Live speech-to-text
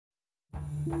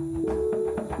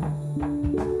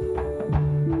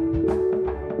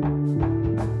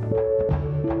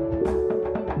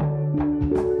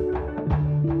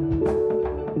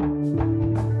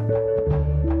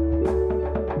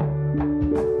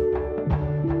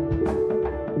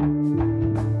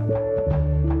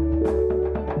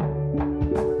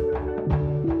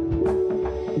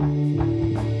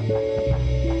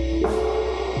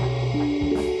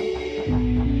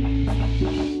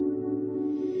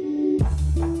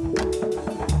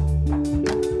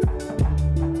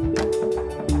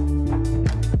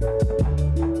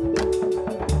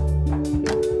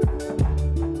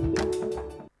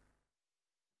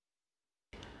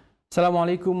আসসালামু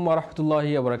আলাইকুম ওয়া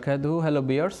রাহমাতুল্লাহি ওয়া বারাকাতুহু। হ্যালো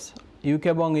ভিউয়ার্স, ইউকে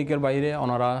এবং ইউকের বাইরে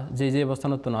ওনারা যে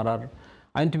অবস্থানত ওনারার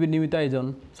আইন টিভির নিয়মিত আয়োজন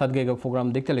চাটগাইয়া প্রোগ্রাম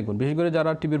দেখতে লাগুন। বিশেষ করে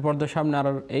যারা টিভির পর্দার সামনে আর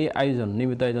এই আয়োজন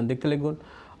নিয়মিত আয়োজন দেখতে লাগুন,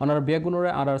 ওনারা বেগুনরে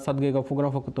আর চাটগাইয়া প্রোগ্রাম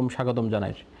ফকতুম স্বাগতম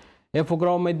জানাই। এই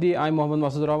প্রোগ্রামের মধ্যে আমি মোহাম্মদ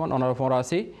মাসুদুর রহমান ওনার ফোন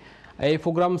আছি। এই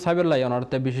প্রোগ্রাম সাইবার লাই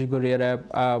ওনারতে বিশেষ করে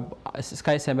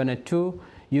স্কাই 782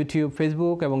 ইউটিউব,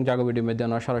 ফেসবুক এবং জাগো ভিডিওর মধ্যে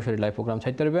ওনারা সরাসরি লাইভ প্রোগ্রাম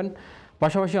চাইতে পারবেন।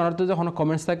 পাশাপাশি ওনারতে যখন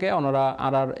কমেন্টস থাকে ওনারা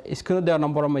আর স্ক্রিনে দেওয়া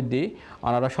নম্বরের মধ্যে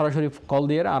ওনারা সরাসরি কল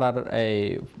দিয়ে আর এই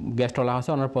গেস্ট ওলা আছে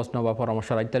ওনার প্রশ্ন বা পরামর্শ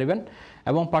রাখতে পারবেন।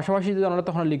 এবং পাশাপাশি যদি ওনারা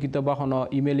তখন লিখিত বা কোনো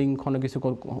ইমেলিং কোনো কিছু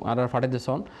আর পাঠাইতে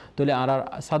চান তাহলে আর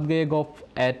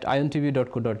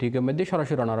chattgaiya@iontv.co.uk মধ্যে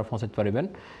সরাসরি ওনারা পৌঁছাতে পারবেন।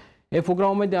 এই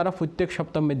প্রোগ্রামের মধ্যে আর প্রত্যেক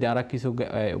সপ্তাহের মধ্যে আর কিছু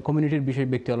কমিউনিটির বিশেষ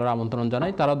ব্যক্তি ওনারা আমন্ত্রণ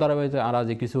জানায়, তারা দ্বারা আর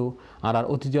যে কিছু আর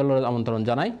অতিথি আমন্ত্রণ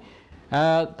জানায়।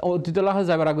 অতিথিলা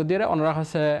যাবার আগে দিয়ে ওনারা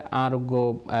আছে আর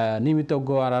নিয়মিত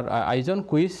আর আয়োজন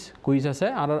কুইজ আছে।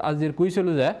 আর আজকের কুইজ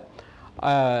হলো যে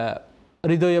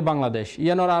হৃদয়ে বাংলাদেশ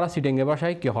ইয়ানোরা আর চিটাঙ্গে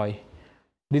ভাষায় কী হয়,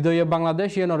 হৃদয়ে বাংলাদেশ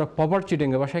ইয়ানোরা প্রপার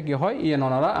চিটাঙ্গে ভাষায় কী হয় ইয়ান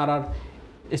ওনারা আর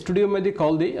স্টুডিওর মধ্যে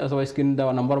কল দিই অথবা স্ক্রিন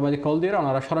দেওয়া নম্বরের মধ্যে কল দিয়ে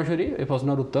ওনারা সরাসরি এই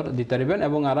প্রশ্নের উত্তর দিতে পারবেন।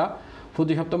 এবং আর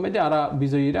প্রতি সপ্তাহের মধ্যে আর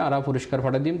বিজয়ীরা আর পুরস্কার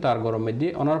পাঠিয়ে দিন তার গরম মধ্যে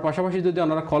ওনার পাশাপাশি যদি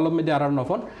ওনারা কলম মধ্যে আর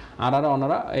নফন আর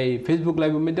ওনারা এই ফেসবুক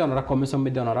লাইভের মধ্যে ওনারা কমেন্টসের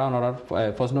মধ্যে ওনারা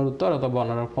প্রশ্নের উত্তর অথবা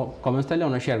ওনারা কমেন্টস চাইলে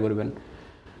ওনারা শেয়ার করবেন।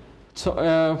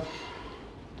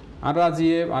 আর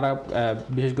আজিয়ে আর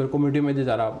বিশেষ করে কমিউনিটির মধ্যে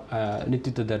যারা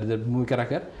নেতৃত্ব দেয় ভূমিকা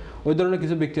রাখে ওই ধরনের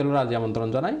কিছু ব্যক্তি হল আজ আমন্ত্রণ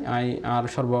জানাই। আর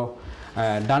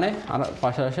ডানে আর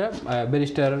পাশাপাশি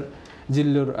ব্যারিস্টার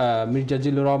মির্জা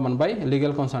জিল্লুর রহমান ভাই,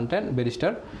 লিগ্যাল কনসালটেন্ট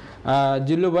ব্যারিস্টার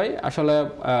জিল্লু ভাই আসলে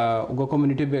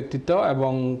কমিউনিটি ব্যক্তিত্ব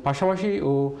এবং পাশাপাশি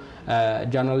ও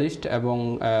জার্নালিস্ট এবং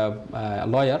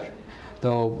লয়ার।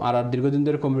 তো আর দীর্ঘদিন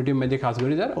ধরে কমিউনিটির মধ্যে কাজ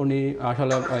করি যার উনি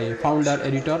আসলে ফাউন্ডার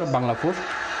এডিটর বাংলা পোস্ট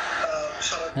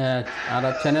আর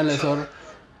চ্যানেল এসর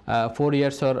 4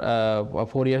 ইয়ার্স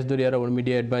ধরে আর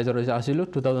মিডিয়া অ্যাডভাইজার আসছিল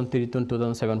 2003 to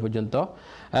 2007 পর্যন্ত।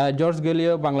 জর্জ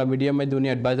গেলিও বাংলা মিডিয়ার মধ্যে উনি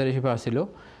অ্যাডভাইজার হিসেবে আসছিল।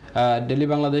 ডেলি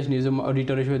বাংলাদেশ নিউজ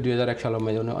এডিটর হিসেবে 2001 সালের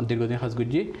মধ্যে দীর্ঘদিন কাজ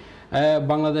করছি।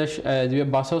 বাংলাদেশ যে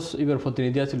বাসস এবার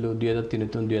প্রতিনিধি আছিল 2003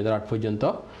 to 2008 পর্যন্ত।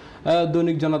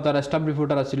 দৈনিক জনতার স্টাফ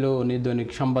রিপোর্টার আছিল উনি, দৈনিক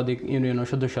সাংবাদিক ইউনিয়নের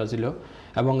সদস্য আছিল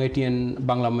এবং এটিএন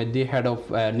বাংলার মধ্যে হেড অফ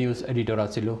নিউজ এডিটর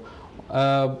আছিল।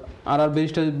 আর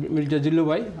ব্যারিস্টার মির্জা জিল্লু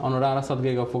ভাই ওনারা আর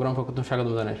চাটগাইয়া প্রোগ্রাম ফকতুম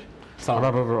স্বাগতম জানাই।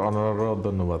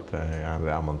 ধন্যবাদ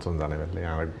আমন্ত্রণ জানাবেন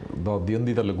আর দিন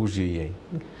দিতে খুশি।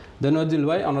 ধন্যবাদ জিল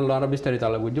ভাই, আমরা বিস্তারিত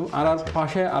আলাপ বুঝব। আর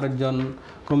পাশে আরেকজন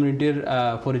কমিউনিটির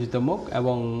পরিচিত মুখ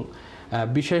এবং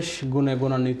বিশেষ গুণে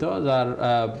গুণান্বিত যার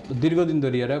দীর্ঘদিন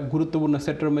ধরে গুরুত্বপূর্ণ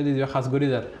সেক্টরের মধ্যে যে কাজ করি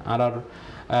যার আর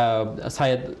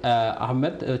Syed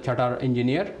Ahmed, charter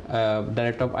engineer,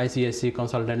 director of ICSC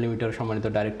consultant লিমিটেডের সম্মানিত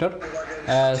ডাইরেক্টর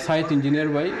সাইয়েদ ইঞ্জিনিয়ার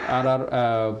ভাই আর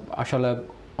আসলে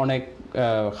অনেক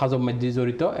কাজের মধ্যে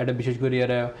জড়িত। এটা বিশেষ করে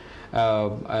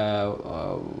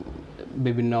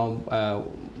বিভিন্ন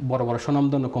বড় বড়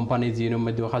সুনামধন্য কোম্পানি জিওর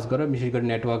মধ্যে কাজ করে, বিশেষ করে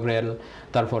নেটওয়ার্ক রেল,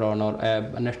 তারপরে অনর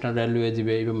ন্যাশনাল রেলওয়ে যে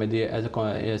এর মধ্যে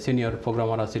সিনিয়র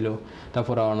প্রোগ্রামার আছিল,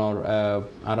 তারপরে অনর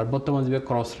আর বর্তমান যে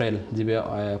ক্রস রেল যে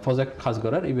প্রজেক্ট কাজ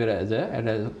করার এবার যে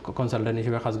এটা কনসালটেন্ট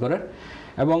হিসেবে কাজ করে।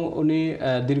 এবং উনি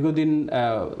দীর্ঘদিন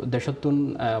দেশতুন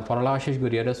পড়ালেখা শেষ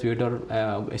করিয়ার সুয়েটার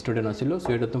স্টুডেন্ট আছিল,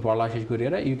 সুয়েটার পড়ালেখা শেষ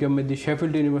করিয়ার ইউকের মধ্যে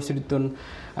শেফিল্ড ইউনিভার্সিটির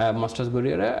মাস্টার্স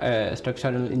করিয়ার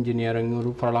স্ট্রাকচারাল ইঞ্জিনিয়ারিং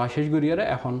পড়ালেখা শেষ করিয়ার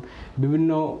এখন বিভিন্ন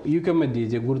ইউকের মধ্যে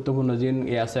যে গুরুত্বপূর্ণ যে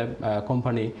আছে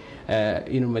কোম্পানি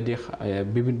এর মধ্যে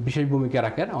বিশেষ ভূমিকা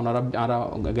রাখেন। ওনারা আর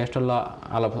গেস্টল্লা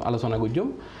আলোচনা করছুম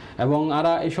এবং আর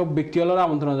এইসব ব্যক্তিগুলোর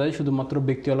আমন্ত্রণ যায় শুধুমাত্র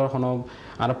ব্যক্তিগুলোর কোনো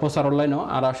আর প্রচার অনলাইনও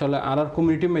আর আসলে আর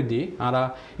কমিউনিটির মধ্যে আর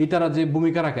ইতারা যে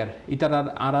ভূমিকা রাখেন ইতারা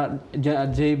আর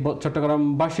যে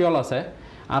চট্টগ্রামবাসী হল আছে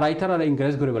আর ইতারা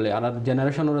এনকারেজ করে বলে আর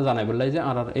জেনারেশনরা জানাই বললে যে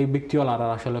আর এই ব্যক্তিগুলো আর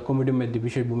আসলে কমিউনিটির মধ্যে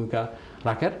বিশেষ ভূমিকা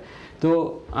রাখেন। তো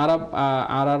আর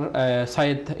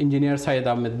সাইয়েদ ইঞ্জিনিয়ার সাইয়েদ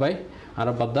আহমেদ ভাই আর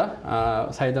বাদ্দা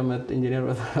সাইদ আহমেদ ইঞ্জিনিয়ার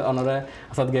অনারে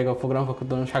চাটগাঁইয়া গফ প্রোগ্রাম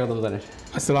স্বাগতম জানাই।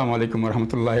 আসসালামু আলাইকুম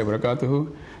রহমতুল্লাহি বারাকাতুহু।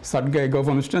 চাটগাঁইয়া গফ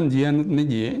অনুষ্ঠান জিয়ানত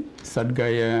নিয়ে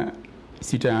চাটগাঁইয়া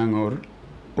চিটাগাঙর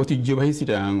ঐতিহ্যবাহী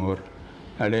চিটাগাঙর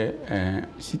আরে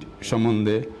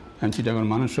সম্বন্ধে চিটাগাঙর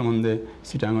মানুষ সম্বন্ধে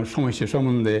চিটাগাঙর সমস্যা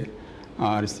সম্বন্ধে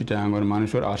আর চিটাগাঙর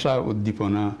মানুষের আশা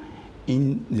উদ্দীপনা ইন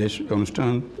যে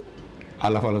অনুষ্ঠান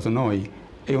আলাপ আলোচনা হয়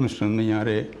এই অনুষ্ঠান নিয়ে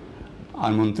আরে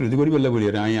আমন্ত্রিত করি বললে বলি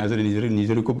আমি আজ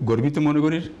নিজের খুব গর্বিত মনে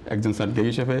করি একজন চাটগাঁই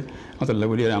হিসেবে অতল্লা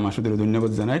বলি আমার শুধু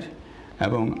ধন্যবাদ জানাই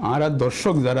এবং আর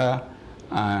দর্শক যারা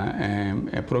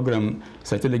প্রোগ্রাম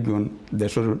চাইতে লিখবেন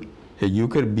দেশের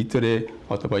ইউকের ভিতরে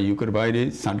অথবা ইউকের বাইরে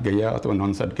চাটগাঁইয়া অথবা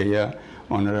নন চাটগাঁইয়া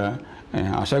ওনারা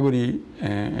আশা করি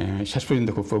শেষ পর্যন্ত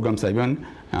খুব প্রোগ্রাম চাইবেন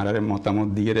আর মতামত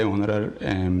দিয়ে ওনারা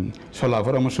সলা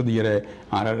পরামর্শ দিয়ে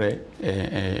আর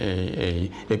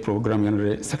এই প্রোগ্রাম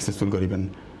সাকসেসফুল করিবেন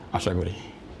আশা করি।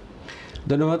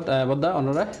 ধন্যবাদ বদ্দা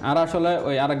ওনারা। আর আসলে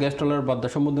ওই আর গেস্ট হলের বদ্দা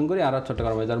সম্বোধন করি আর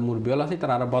চট্টগ্রামে যার মুরবিওল আছে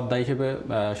তারা আর বদ্দা হিসেবে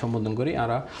সম্বোধন করি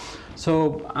আর সো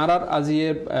আর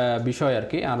আজিয়ের বিষয় আর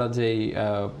কি আর যেই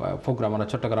প্রোগ্রাম আমরা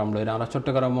চট্টগ্রাম লই আমরা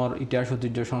চট্টগ্রামের ইতিহাস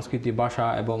ঐতিহ্য সংস্কৃতি ভাষা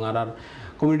এবং আর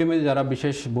কমিউনিটির মধ্যে যারা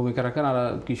বিশেষ ভূমিকা রাখেন আর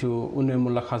কিছু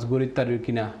উন্নয়নমূলক খাস গরিব তারির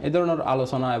কিনা এই ধরনের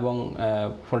আলোচনা এবং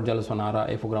পর্যালোচনা আর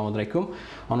এই প্রোগ্রামত রাখুম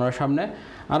ওনার সামনে।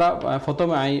 আর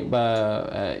প্রথমে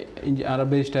আর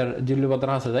ব্যারিস্টার জিল্লু বদর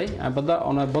হাসে যাই বদা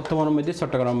ওনার বর্তমানের মধ্যে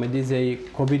চট্টগ্রাম মধ্যে যে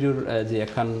কোভিডের যে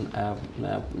একখান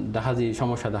দেখা যে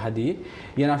সমস্যা দেখা দিয়ে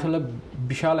ইয়ান আসলে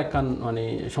বিশাল একখান মানে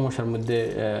সমস্যার মধ্যে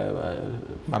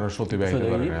মানুষ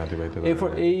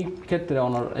এই ক্ষেত্রে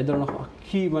ওনার এই ধরনের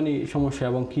কি মানে সমস্যা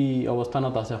এবং কি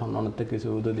অবস্থানত আছে এখন অনেক কিছু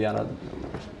যদি আর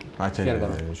আচ্ছা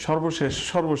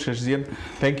সর্বশেষ জিয়ান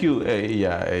থ্যাংক ইউ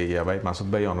ইয়া ভাই মাসুদ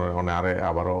ভাই অনারে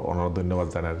আবারও অনার ধন্যবাদ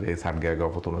জানার এই চাটগাঁইয়া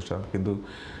গফ অনুষ্ঠান কিন্তু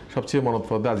সবচেয়ে মনত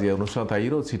পড়ে আজ এই অনুষ্ঠান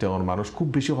তাইরও চিটাগং মানুষ খুব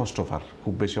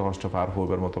বেশি হস্তফার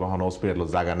হইবার মতো হন হসপিটাল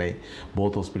জায়গা নেই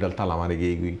বহুত হসপিটাল তালা মারি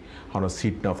গিয়ে হন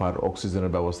সিট নফার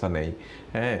অক্সিজেনের ব্যবস্থা নেই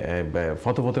হ্যাঁ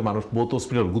ফতে মানুষ বহুত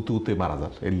হসপিটাল গুতে মারা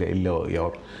যার এলে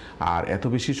ইয়র আর এত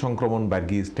বেশি সংক্রমণ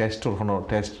বাড়ি টেস্টর হন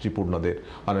টেস্ট রিপোর্ট নদের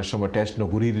অনেক সময় টেস্ট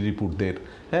নগুরির রিপোর্ট দের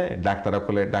হ্যাঁ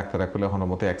ডাক্তারা কলে হন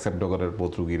মতো অ্যাকসেপ্ট ডগরের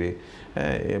বোধ রুগীরে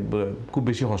খুব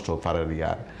বেশি হস্তফারের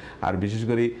ইয়ার আর বিশেষ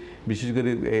করে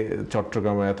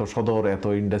চট্টগ্রামে এত সদর এত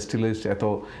ইন্ডাস্ট্রিয়ালিস্ট এত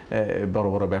বড়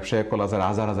বড় ব্যবসায়িক কল আছে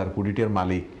হাজার কোটিটির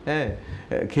মালিক হ্যাঁ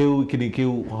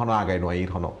কেউ হন আগায় নয়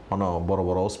হন বড়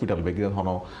বড় হসপিটাল বেগি হন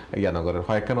ইয়ানগরের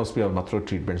হয় একখান হসপিটাল মাত্র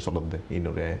ট্রিটমেন্ট চলত দেয়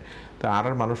ইনোরে তা আর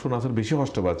মানুষ আসলে বেশি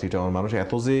কষ্ট পাচ্ছি এটা আমার মানুষ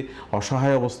এত যে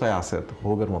অসহায় অবস্থায় আছে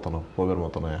হোবের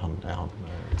মতো নয় এখন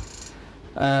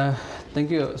থ্যাংক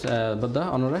ইউ বদ্দা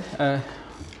অনরে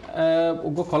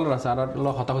উগো কলার আছে আর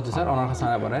কথা হচ্ছে স্যার ওনার কাছে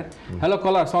আবার হ্যালো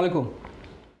কলার আসসালামু আলাইকুম।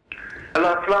 হ্যালো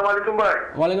আসসালামু আলাইকুম ভাই।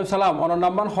 ওয়ালাইকুম সালাম ওনার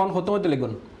নাম্বার খন খতম হতে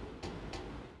লিখুন।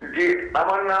 জি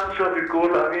আমার নাম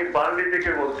শফিকুল আমি বান্দি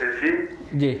থেকে বলতেছি।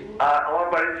 জি আর আমার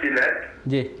বাড়ি সিলেট।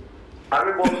 জি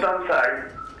আমি বলতাম চাই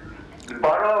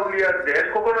 12 আউলিয়ার দেশ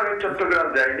কখনো আমি চট্টগ্রাম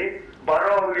যাইনি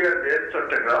 12 আউলিয়ার দেশ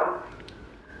চট্টগ্রাম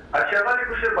আর শেফালি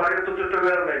ঘোষের বাড়ি তো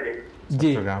চট্টগ্রাম নাইনি।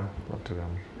 জি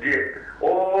চট্টগ্রাম জি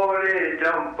ওরে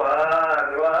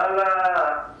চম্পানওয়ালা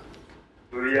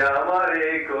তুই আমারে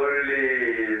করলি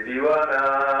দিওয়ানা।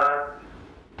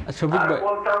 শফিক ভাই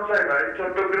বলতাম চাই ভাই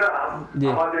চট্টগ্রাম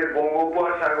আমাদের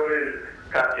বঙ্গোপসাগরের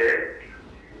কাছে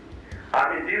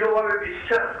আমি দৃঢ়ভাবে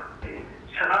বিশ্বাস করি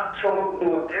 7 সমুদ্র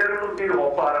 13 নদীর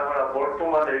অপার আমরা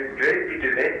বর্তমানে গ্রেট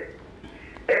ব্রিটেনে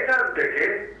এখান থেকে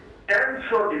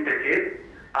 10 থেকে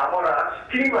আমরা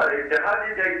স্টিমারে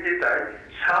জাহাজে যাইতে চাই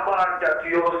সাভার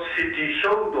জাতীয়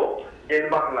স্মৃতিসৌধ ইন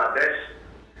বাংলাদেশ।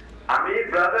 আমি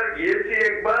ব্রাদার গিয়েছি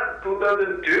একবার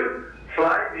 2002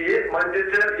 ফ্লাইট দিয়ে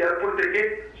ম্যানচেস্টার এয়ারপোর্ট থেকে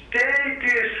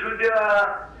স্টেটে সুজা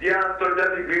যে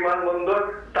আন্তর্জাতিক বিমানবন্দর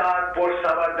তারপর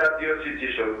সাভার জাতীয়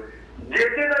স্মৃতিসৌধ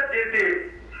যেতে না যেতে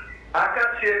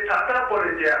আকাশে ছাতা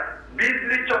পড়েছে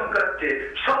বিজলি চমকাচ্ছে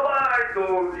সবাই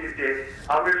দৌড় দিতে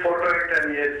আমি ফটো একটা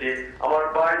নিয়েছি আমার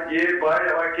ভাই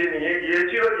আমাকে নিয়ে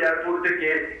গিয়েছিল এয়ারপোর্ট থেকে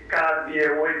কার দিয়ে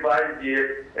ওই ভাই দিয়ে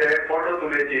ফটো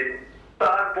তুলেছি।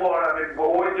 তারপর আমি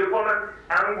ওই যখন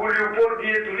আঙ্গুলি উপর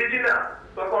দিয়ে তুলেছি না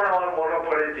তখন আমার মনে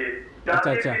পড়েছে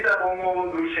জাতির পিতা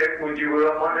বঙ্গবন্ধু শেখ মুজিবুর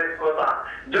রহমানের কথা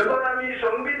যখন আমি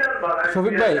সংবিধান বানাই।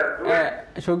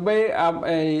 শফিক ভাই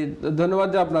ধন্যবাদ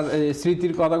যে আপনার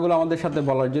স্মৃতির কথাগুলো আমাদের সাথে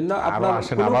বলার জন্য। আপনার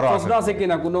কোনো প্রশ্ন আছে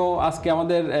কিনা কোনো আজকে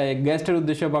আমাদের গেস্টের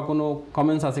উদ্দেশ্যে বা কোনো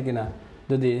কমেন্টস আছে কিনা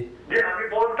যদি? যে আমি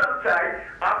বলতাম চাই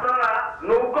আপনারা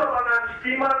নৌকা বানান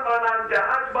স্টিমার বানান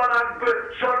জাহাজ বানান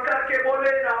সরকারকে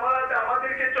বলেন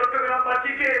আমাদেরকে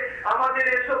চট্টগ্রামবাসীকে আমাদের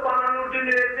এসব বানানোর জন্য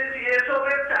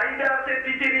এসবের চাহিদা আছে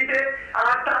পৃথিবীতে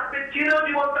আর তাপের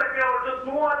চিরজীবন থাকবে। হযরত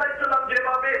নূহ আলাইহিস সালাম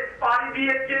যেভাবে পাড়ি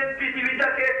দিয়েছেন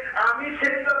পৃথিবীটাকে, আমি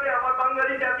সেইভাবে আমার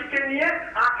বাঙালি জাতিকে নিয়ে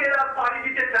আখিরাত পাড়ি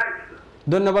দিতে চাই।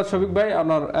 ধন্যবাদ শফিক ভাই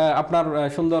আপনার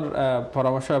সুন্দর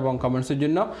পরামর্শ এবং কমেন্টসের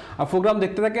জন্য। প্রোগ্রাম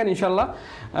দেখতে থাকেন ইনশাল্লাহ।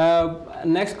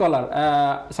 নেক্সট কলার,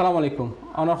 আসসালামু আলাইকুম।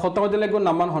 আমার খতমত লিখুন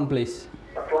নাম্বার হন প্লিজ।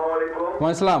 আসসালামু আলাইকুম।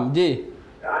 ওয়ালাইকুম জি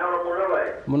আমার মুন্না ভাই।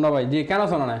 মুন্না ভাই জি, কেন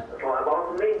শোনো না?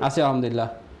 আছি আলহামদুলিল্লাহ।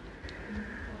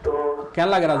 তো কেন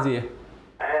লাগে রাজি?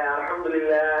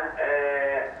 আলহামদুলিল্লাহ।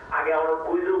 আগে আমরা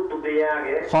কুইজ উত্তর দিয়ে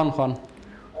আগে খন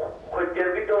খোঁজের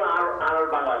ভিতর আর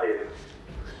বাংলাদেশ।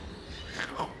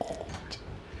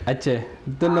 আচ্ছা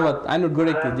ধন্যবাদ। আই নোট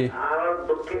করে কি জি। আর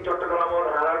দক্ষিণ চট্টগ্রামের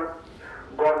আর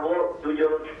গর্ব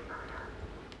দুজন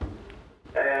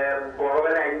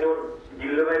বড়বেলা একজন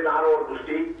জিল্লুভাই আর ওর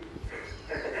গোষ্ঠী।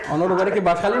 অনর বাড়ি কি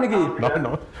বাসখালী নাকি?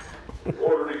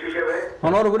 ওর গোষ্ঠী হিসেবে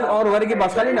অনর বাড়ি কি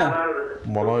বাসখালী না?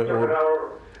 মনে হয়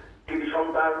তিন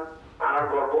সন্তান আর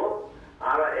গর্ব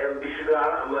আর বিশেষ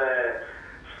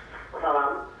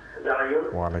সালাম জানাইন।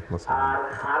 ওয়ালাইকুম আসসালাম।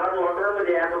 আর লন্ডনের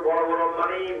মধ্যে এত বড় বড়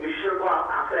মানে বিশেষজ্ঞ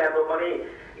আছে, এত মানে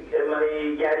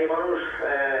জ্ঞানী মানুষ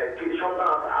কিছু সন্তান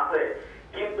আছে,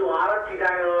 কিন্তু আর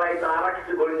আর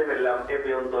কিছু গড়িতে ফেললাম এ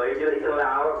পর্যন্ত। এই যে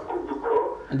আর খুব দুঃখ।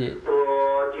 তো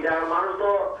চিটাগাং মানুষ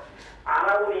তো আর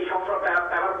উনি সবসময়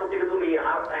পেপার পত্রিকা তুলি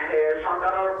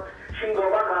সরকারের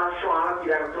সিংহবাগ রাষ্ট্র আর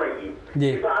চিটাগাং তো নাকি,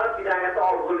 কিন্তু আর চিটাগাং এত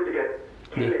অবহেলিত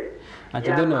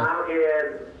আচ্ছা ধন্যবাদ।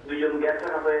 দুজন গেস্ট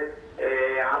আছে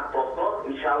আর প্রশ্ন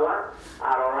ইনশাআল্লাহ,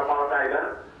 আর ওনার পালাতে আইবেন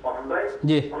পছন্দ হয়।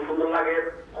 খুব সুন্দর লাগে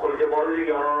খোলতে বড়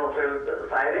দিকে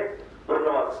সাইরে।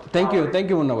 ধন্যবাদ। থ্যাংক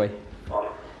ইউ মুন্না ভাই।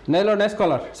 নেলো নেক্সট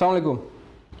কলার। আসসালামু আলাইকুম।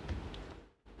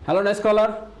 হ্যালো নেক্সট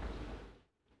কলার।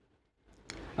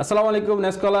 আসসালামু আলাইকুম।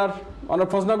 নেক্সট কলার অনার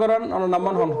প্রশ্ন করেন, অনার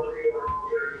নাম্বার হন।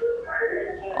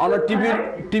 অনার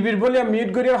টিভির ভলিউম মিউট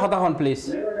করিয়ে হতা হন প্লিজ।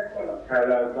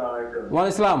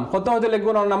 ওয়ালাইকুম আসসালাম। কত হতে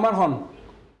লিখবেন, অনার নাম্বার হন।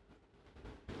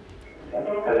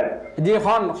 জি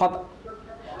হন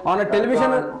অনার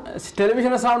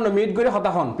টেলিভিশনের সাউন্ড মিউট করে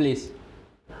হতা হন প্লিজ।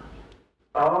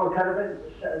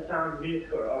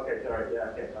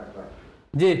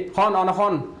 জি হন অন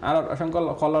হন আর অসংখ্য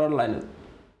কলার লাইন।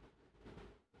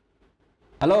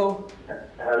 হ্যালো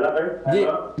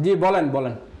জি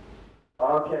বলেন।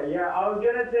 Okay, yeah, I was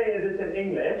going to say this in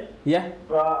English. Yeah.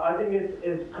 But I think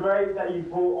it's great that you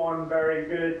brought on very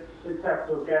good,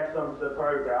 successful guests onto the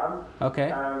program. Okay.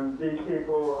 These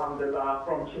people, alhamdulillah,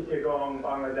 from Chittagong,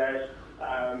 Bangladesh,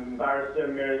 Barrister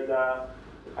Mirza,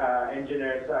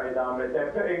 Engineer Saeed Ahmed,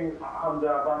 they're putting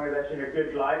alhamdulillah Bangladesh in a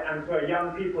good light, and for young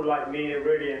people like me, it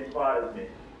really inspires me.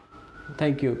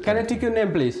 Thank you. Can I take your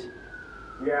name, please?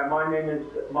 Yeah, my name is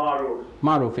Maruf.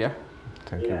 Maruf, yeah.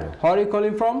 Thank you. How are you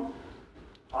calling from?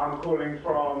 I'm calling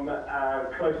from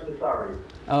close to Surrey.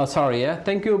 Oh, sorry, yeah.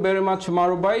 Thank you very much,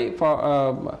 Maruf bhai, for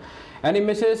any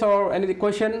message or any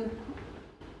question?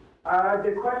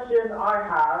 The question I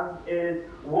have is,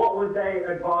 what would they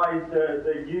advise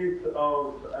the youth of,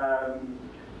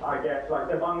 I guess, like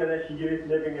the Bangladeshi youth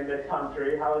living in this country,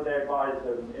 how would they advise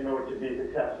them in order to be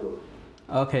successful?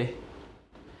 Okay.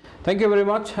 Thank you very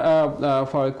much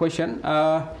for your question.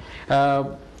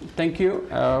 Thank you.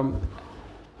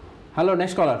 Hello,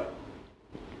 next caller.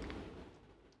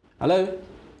 Hello.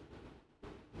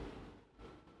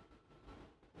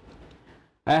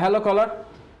 Hello, caller.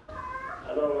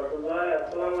 Hello,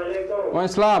 assalamu alaikum.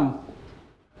 Waalaikumsalam.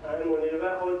 আমি মনির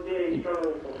ভাই বলছি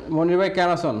মনির ভাই কেন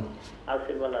আছেন?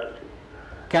 আছি ভালো আছি।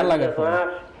 কেন লাগে?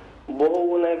 বহু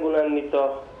গুণান্বিত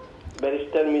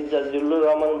ব্যারিস্টার মির্জা জিল্লুর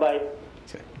রহমান ভাই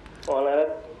ওনার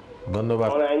ধন্যবাদ।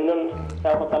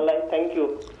 Thank you.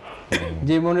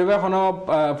 জি মনির ভাই কোনো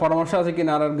পরামর্শ আছে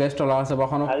কিনা, আর গেস্ট হলো আছে বা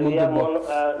কোনো মন্তব্য?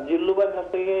 জিল্লু ভাইয়ের কাছ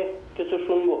থেকে কিছু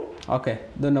শুনবো। ওকে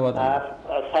ধন্যবাদ। আর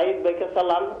সাইদ ভাইকে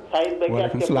সালাম। সাইদ ভাইকে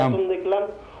আজকে প্রথম দেখলাম,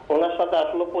 ওনার সাথে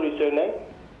আসলে পরিচয় নাই।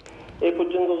 এই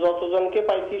পর্যন্ত যতজনকে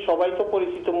পাইছি সবাই তো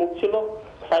পরিচিত মুখ ছিল।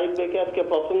 সাইদ ভাইকে আজকে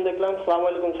প্রথম দেখলাম। আসসালামু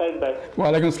আলাইকুম সাইদ ভাই।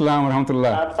 ওয়ালাইকুম আসসালাম ওয়া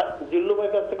রাহমাতুল্লাহ। জিল্লু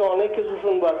ভাইয়ের কাছ থেকে অনেক কিছু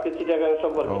শুনবো আজকে চিটাগাং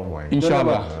সম্পর্কে।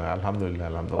 ইনশাআল্লাহ। আলহামদুলিল্লাহ।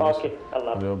 ওকে,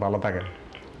 আল্লাহ ভালো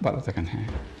থাকেন। হ্যাঁ।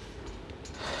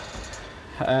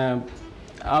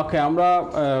 ওকে, আমরা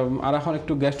আর এখন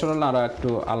একটু গেস্ট হল আর একটু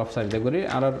আলাপ সাইড করি।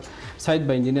 আর সাইদ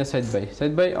ভাই, ইঞ্জিনিয়ার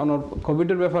সাইদ ভাই অনর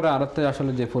কোভিডের ব্যাপারে আর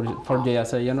আসলে যে পর্যায়ে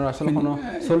আছে ইয়ানোর আসলে কোনো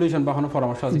সলিউশন বা কোনো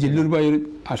পরামর্শ আছে? জিল্লুর ভাইয়ের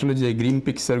আসলে যে গ্রিন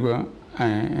পিকচার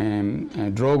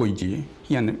ড্র হয়েছে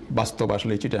ইয়ান বাস্তব,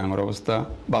 আসলে চিটাগাংয়ের অবস্থা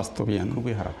বাস্তব, ইয়ান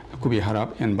খুবই খারাপ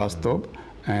ইয়ান বাস্তব।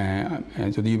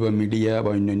 যদিও বা মিডিয়া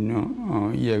বা অন্যান্য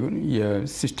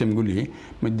সিস্টেমগুলি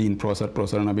দিন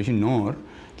প্রচারণা বেশি নর,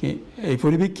 এই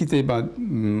পরিপ্রেক্ষিতে বা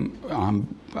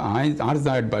আর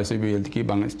যা অ্যাডভাইস হইবে কি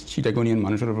চিটাগনিয়ান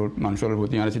মানুষের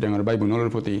প্রতি আর চিটাগনের ভাই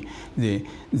বোনের প্রতি যে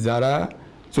যারা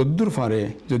যদ্দূর পারে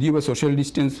যদিও বা সোশ্যাল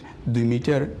ডিস্টেন্স 2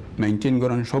 মিটার মেনটেন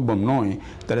করান সম্ভব নয়,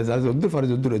 তারা যারা যদ্দূর পারে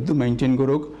যদ্দূর মেনটেন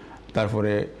করুক,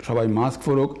 তারপরে সবাই মাস্ক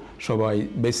পরুক, সবাই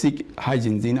বেসিক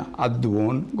হাইজিন জিন হাত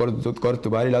ধুবন, গড়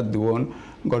বাড়ি হাত ধুবন,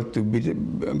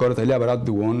 গড় থাইলে আবার হাত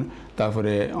ধুবন,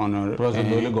 তারপরে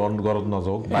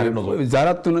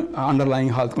যারা তো আন্ডারলাইং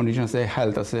হেলথ কন্ডিশন আছে,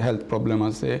 হেলথ প্রবলেম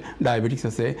আছে, ডায়াবেটিক্স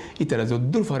আছে, ইতারা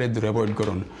যদ্দূর পারে দূর অ্যাভয়েড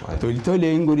করুন। তো তাহলে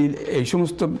এই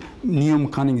সমস্ত নিয়ম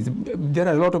খানি দের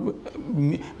আর লট অফ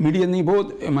মিডিয়া নিয়ে বহুত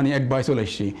মানে অ্যাডভাইস চলে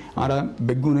আসছি, আর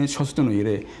বেগুনে সচেতন হই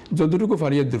রে যতটুকু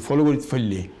পারি দূর ফলো করে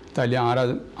ফেললি, তাহলে আর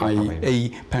এই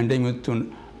প্যান্ডামিক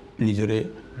নিজেরে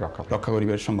রক্ষা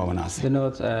করিবার সম্ভাবনা আছে।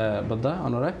 ধন্যবাদ বদ্দা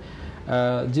অনরে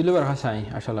জিলুবার হাসাই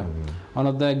আসলে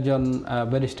অনদ্দা একজন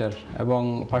ব্যারিস্টার এবং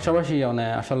পাশাপাশি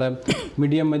আসলে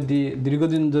মিডিয়াম মধ্যে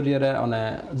দীর্ঘদিন জড়িয়ে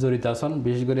জড়িত আছেন,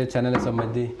 বিশেষ করে চ্যানেলের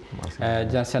মধ্যে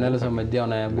যা চ্যানেলের মধ্যে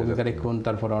ভূমিকা রেখুন,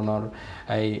 তারপর অনর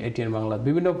এই এটিএন বাংলা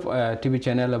বিভিন্ন টিভি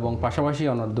চ্যানেল এবং পাশাপাশি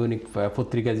অনর দৈনিক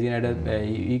পত্রিকা ইউনাইটেড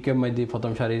ইউকে মধ্যে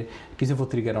প্রথম সারির কিছু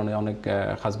পত্রিকার অনেক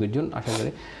খাস গুজন আশা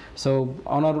করি। সো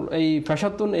অনর এই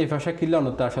পেশাতুন এই পেশা কিনলে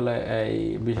অনতে আসলে এই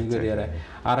বিশেষ করে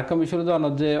আর একটা বিষয় হলো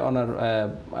অনর যে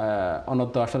অনর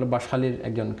তো আসলে বাঁশখালীর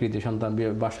একজন কৃতি সন্তান,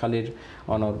 বাঁশখালীর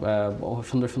অনর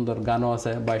সুন্দর সুন্দর গানও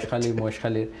আছে, বাইশখালী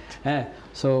মহেশখালীর, হ্যাঁ।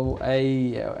 সো এই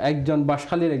একজন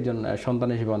বাঁশখালীর একজন সন্তান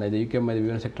হিসেবে অনেক ইউকের মধ্যে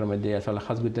বিভিন্ন সেক্টরের মধ্যে আসলে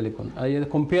খাসগুতে লিখুন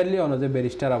কম্পেয়ারলি অনেক যে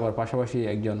ব্যারিস্টার আবার পাশাপাশি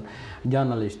একজন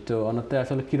জার্নালিস্ট, তো অনেকতে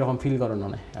আসলে কীরকম ফিল করেন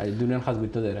অনেক এই দুনিয়ার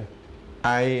খাসগুতে দেয়?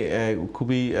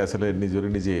 খুবই আসলে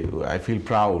নিজে আই ফিল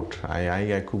প্রাউড, আই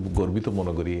খুব গর্বিত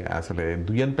মনে করি আসলে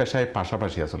দুইজন পেশায়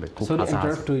পাশাপাশি আসলে খুব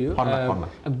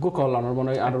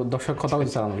মনে আর দর্শক কথা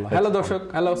বলছে। হ্যালো দর্শক,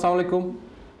 হ্যালো আসসালামু আলাইকুম।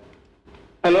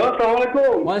 হ্যালো আসসালামু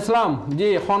আলাইকুম। ওয়া আসসালাম। জি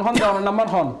খন দেওয়ার নাম্বার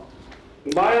খন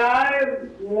ভাই আই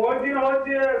মহিউদ্দিন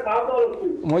হচ্ছে সাউথল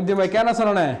মহিউদ্দিন ভাই কেন আছেন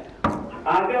না?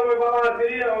 আজকে আমি বাবা আছি,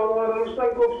 আমার অনুষ্ঠান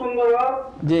খুব সুন্দর।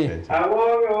 জি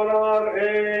এবং আমার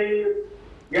এই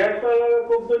গেস্ট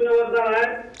খুব ধন্যবাদ জানাই।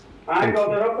 আমি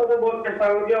গত সপ্তাহে বলতে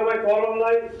সাউদি ভাই কলম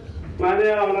নাই মানে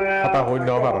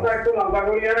একটু লম্বা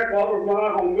করি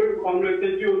কমপ্লিট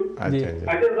জুন।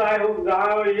 আচ্ছা যাই হোক যা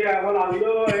এখন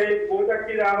আমিও এই বইটা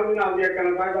কি এখন নাম দিয়ে কেন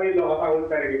তাই কথা বলতে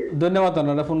পারি। ধন্যবাদ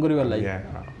আপনারা ফোন করিবার লাগি।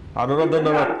 আরো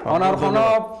ধন্যবাদ। ওনার কোনো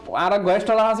আর গেস্ট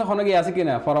আছে কোনো কি আছে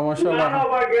কিনা পরামর্শ? না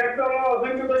ভাই গেস্ট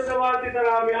অসংখ্য ধন্যবাদ।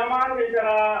 তারা আমি আমার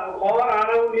যারা খবর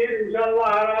আরো নিয়ে ইনশাআল্লাহ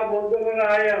আর বলতে না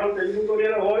এখন টেলিফোন করে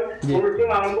হয় অনুষ্ঠান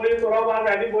আরম্ভ করে তোরা বাদ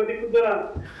আদি বইটি খুঁজে না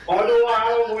হয়তো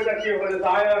আরো বইটা কি হবে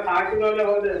তাই সাহায্য হলে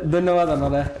হবে। ধন্যবাদ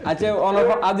আপনারা। আচ্ছা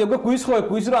আজ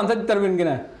কুইজের আনসার দিতে পারবেন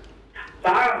কিনা?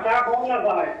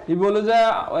 ই বলে যে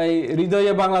এই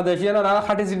হৃদয়ে বাংলাদেশি না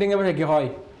খাটি সিটিং এ বসে কি হয়?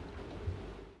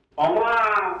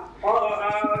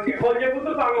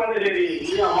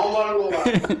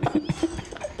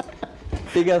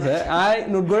 ঠিক আছে, আই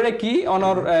নোট করে কি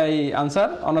অনর এই আনসার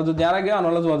অনর যদি আর আগে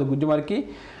অনর যোগাযোগ করতে পারি কি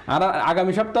আর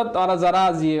আগামী সপ্তাহ তারা যারা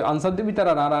যে আনসার দিবি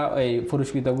তারা আর এই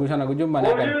পুরস্কৃত ঘোষণা করছে মানে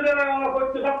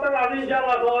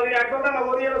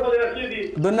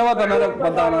ধন্যবাদ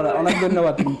ওনারা অনেক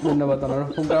ধন্যবাদ ওনারা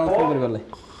ফোন করে বলে।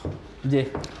 জি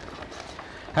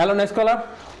হ্যালো নেক্সট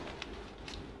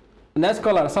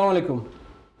কলার আসসালামু আলাইকুম।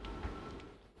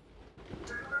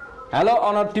 হ্যালো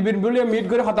অনার টিভির বলিয়ে মিট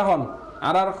করে কথা হন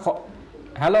আর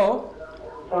হ্যালো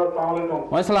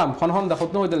ওয়ালাইকুম খন দেখো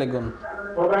তো হইতে লাগবেন।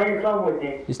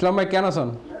 ইসলাম ভাই কেন আছেন?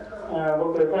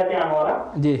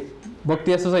 জি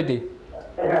বক্তিয়া সোসাইটি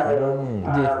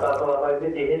জি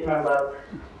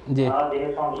জি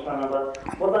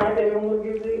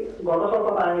গত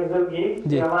সপ্তাহ আমি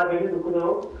জি আমার বেশি দুঃখ দেব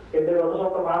এতে গত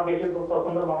সপ্তাহ আমার বেশি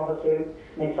পছন্দ বাংলাদেশের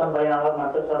নিশান ভাই আমার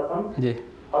মাস্টার সাহেব জি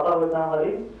কথা বলতে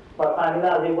আমারই পাকিস্তানিরা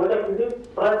আজ বইটা কিন্তু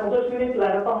প্রায় 25 মিনিট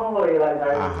লাগে তখন হয়ে গেল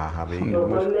তো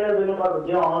বললে ধন্যবাদ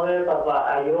যে আমাদের তারপর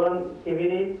আইওন টিভি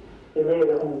এলে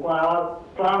এরকম আমার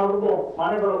প্ল্যান করবো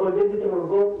মানে বড় দিতে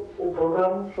করবো ও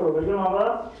প্রোগ্রাম শুরু করেছিলাম আমরা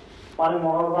মানে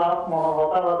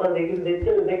মনোভাবতা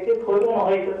দেখতে খুবই মনে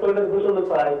হয় এটা গোসল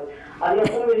পাই আর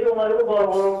এখন বেশি ওনার বড়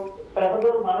বড়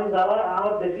প্যাসেঞ্জার মানে যারা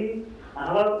আমার বেশি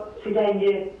আমার শিখাই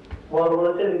গিয়ে বড় বড়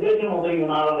সেলিব্রেশন মতো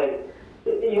ইউনারে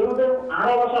ইউরোপের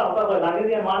আরো ভাষা হতা হয় লাগে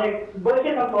দিয়ে মানে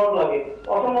বসে না ফ্রড লাগে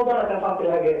অসম্মত একটা শান্তি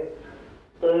লাগে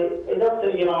তো এটা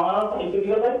আমার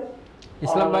ইন্টারভিউ হয়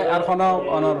ইসলাম ভাই আর কোন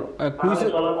অনর কুইজ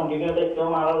কন্টিনিউ করতে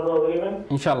আমার আরো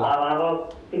ইনশাআল্লাহ আর আরো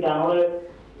জানুয়ারি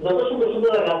যত সুন্দর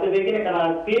সুন্দর জায়গা আছে দেখি না কেন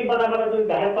ক্লিপ বানাবার যদি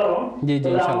দেখে পারো জি জি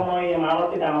আমার মনে হয়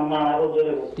মারাতে আমার মা আরো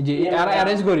জোরে জি আর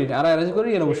অ্যারেঞ্জ করি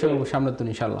এর অবশ্যই সামনে তো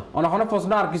ইনশাআল্লাহ অনেক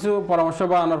প্রশ্ন আর কিছু পরামর্শ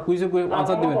বা আর কুইজ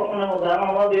আনসার দিবেন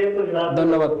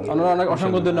ধন্যবাদ অনেক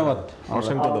অসংখ্য ধন্যবাদ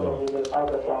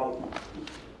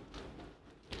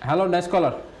হ্যালো নেক্সট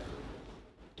কলার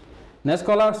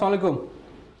আসসালামু আলাইকুম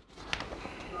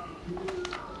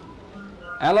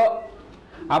হ্যালো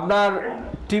আপনার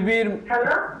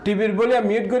টিভির বলে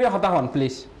মিউট করে হতা হন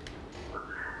প্লিজ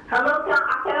হ্যালো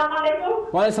আসসালামু আলাইকুম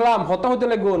ওয়ালাইকুম আসসালাম হতা হতে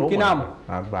লাগুন কি নাম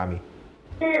আর বানি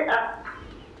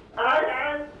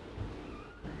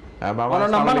অন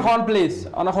নাম্বার হন প্লিজ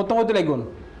অন হতা হতে লাগুন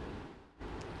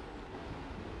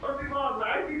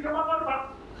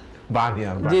বানি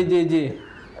আর জি জি জি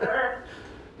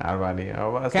আর বানি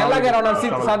কেন লাগে অনার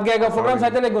সাতগাঁইয়া প্রোগ্রাম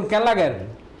সাইতে লাগুন কেন লাগে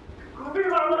খুবই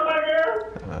ভালো লাগে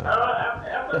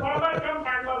এত ভালো একটা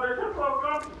বাংলাদেশের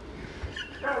প্রোগ্রাম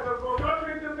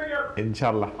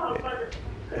ইনশাআল্লাহ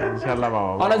বাবা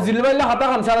অন জিলবাইলা হতা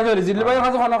হন সরাসরি জিলবাইয়ের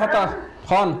কাছে হন কথা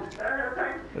হন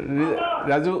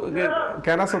রাজু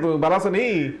কেন আছো তুমি ভালো আছো নি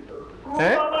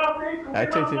হ্যাঁ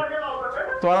আচ্ছা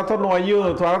তোরা তো নয়ও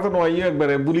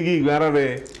একবারে বুলি গি গারারে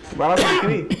ভালো আছো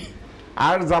কি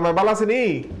আর জামাই ভালো আছে নি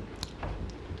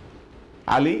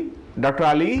Ali doctor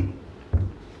Ali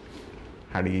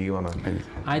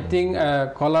I think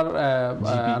caller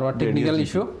R technical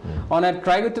issue on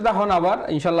try করতে তখন আবার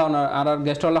ইনশাআল্লাহ আর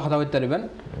গেস্ট ওয়ালা কথা বলতে পারবেন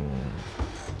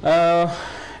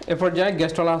এরপর যাই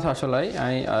গেস্ট ওয়ালা আসলে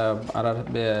আর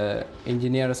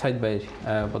ইঞ্জিনিয়ার সাইড বাই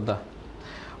পদ্মা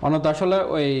অনত আসলে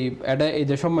ওই এটা এই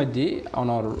দেশের মধ্যে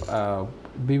অনর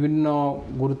বিভিন্ন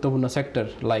গুরুত্বপূর্ণ সেক্টর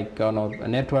লাইক অনর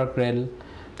নেটওয়ার্ক রেল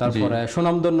তারপরে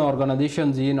সুনামধন্য অর্গানাইজেশন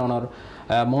জিন অনর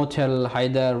মোচেল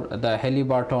হায়দার দ্য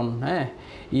হেলিবার্টন হ্যাঁ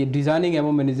এই ডিজাইনিং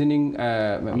এবং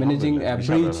ম্যানেজিং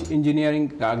ব্রিজ ইঞ্জিনিয়ারিং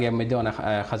আগে মধ্যে অনেক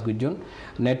খাস গুজন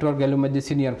নেটওয়ার্ক রেলের মধ্যে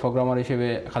সিনিয়র প্রোগ্রামার হিসেবে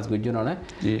খাস গুজন অনেক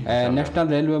ন্যাশনাল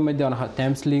রেলওয়ের মধ্যে অনেক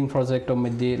টেমসলিং প্রজেক্টের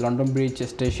মধ্যে লন্ডন ব্রিজ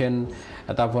স্টেশন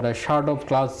তারপরে শার্ট অফ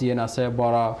ক্লাস জিএন আছে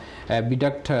বড়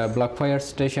বিডাক্ট ব্ল্যাক ফায়ার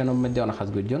স্টেশনের মধ্যে অনেক খাস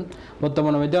গুজন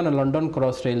বর্তমানের মধ্যে অনেক লন্ডন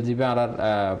ক্রস রেল যাবে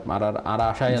আর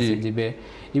আশায় আছে যাবে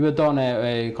ইবে তো অনেক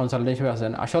কনসালটেন্ট হিসেবে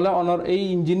আছেন আসলে অনর এই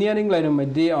ইঞ্জিনিয়ারিং লাইনের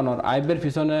মধ্যে অনর আইবের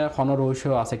পিছনে কোনো রহস্য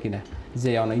আছে কিনা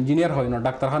যে অন ইঞ্জিনিয়ার হয় না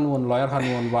ডাক্তার খানুন লয়ার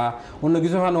খানুন বা অন্য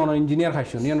কিছু খানুন ইঞ্জিনিয়ার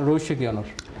খাইছুন ইয়ান রহস্য কি অনর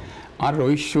আর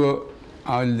রহস্য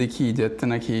আমি দেখি যাতে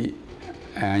নাকি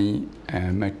আমি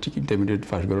ম্যাট্রিক ইন্টারমিডিয়েট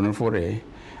পাস করানোর পরে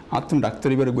আর তো ডাক্তার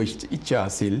এবার ইচ্ছা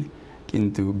আছিল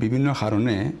কিন্তু বিভিন্ন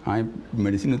কারণে আমি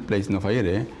মেডিসিনত প্লেস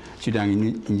নপাইরে সেটা আমি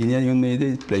ইঞ্জিনিয়ারিং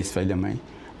মেয়েদের প্লেস পাইলাম আমি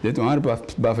যেহেতু আমার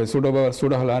বাপে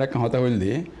ছোটো হলে আর একটা কথা হইল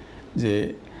দিয়ে যে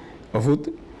অভূত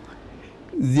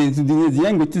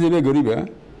জিয়াং করতে যাবে গরিবা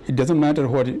it doesn't matter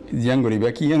what Jiang গরিবা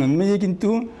কি মেয়ে কিন্তু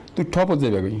তুই টপত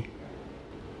যাবে গই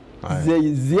যে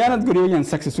জিয়ানত করিবে ইয়ান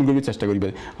সাকসেসফুল করিবে চেষ্টা করিবে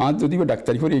আর যদি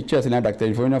ডাক্তারি পড়ে ইচ্ছা আছে না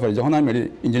ডাক্তারি পড়ে না পারে যখন আমি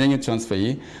ইঞ্জিনিয়ারিংয়ের চান্স পাই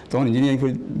তখন ইঞ্জিনিয়ারিং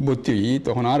পড়ে ভর্তি হই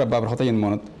তখন আর বাবার হতাই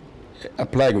মনত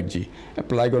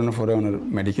অ্যাপ্লাই করানোর পরে ওনার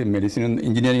মেডিসিন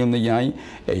ইঞ্জিনিয়ারিং যাই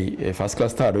এই ফার্স্ট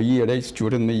ক্লাস থার্ড হই এটা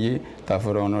স্টুডেন্ট নিয়ে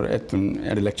তারপরে ওনার একটা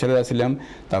লেকচারার আসছিলাম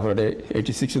তারপরে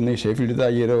 86 নিয়ে সেই ফিল্ডে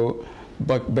ইয়েরও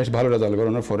বেশ ভালো রেজাল্ট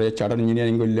করানোর পরে চার্টার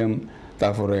ইঞ্জিনিয়ারিং করলাম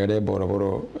তারপরে এটা বড় বড়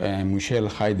মুশেল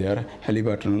হায়দার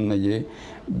হেলিবার্টন নিয়ে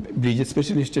ব্রিজ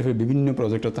স্পেশালিস্ট বিভিন্ন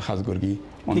প্রজেক্টত সাজ করি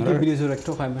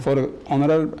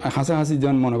ওনারা হাসাহাসি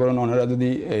যেন মনে করেন ওনারা যদি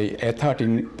এই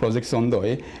A13 প্রজেক্ট চন্দ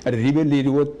হয় আর রিভেলি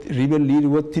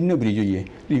রোড 3 ব্রিজ হইয়ে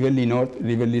রিভেলি নর্থ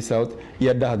রিভেলি সাউথ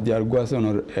ইয়ার হাত দিয়ে আর গোয়াছে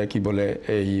ওনার কি বলে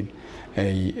এই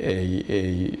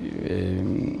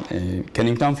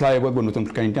ক্যানিংটাউন ফ্লাইওভার নতুন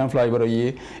ক্যানিংটাউন ফ্লাইওভার ইয়ে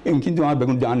কিন্তু আমার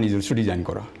বেগুন আর নিজস্ব ডিজাইন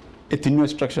করা এই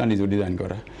 3 স্ট্রাকচার নিজে ডিজাইন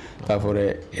করা তারপরে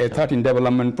A13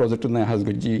 ডেভেলপমেন্ট প্রজেক্ট হাজ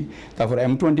করছি তারপরে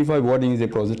M25 ওয়ার্ডিং যে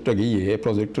প্রজেক্টটা গিয়ে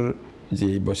প্রজেক্টের যে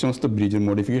সমস্ত ব্রিজের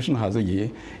মডিফিকেশন হাজ গিয়ে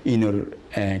ইনর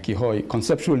কি হয়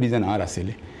কনসেপচুয়াল ডিজাইন আর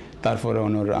আসলে তারপরে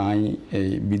ওনার এই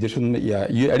বিদেশের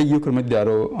ইউকের মধ্যে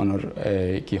আরও ওনার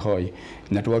কি হয়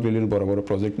নেটওয়ার্ক রিলেটেড বড় বড়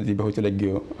প্রজেক্ট দিবে হইতে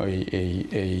লাগিও এই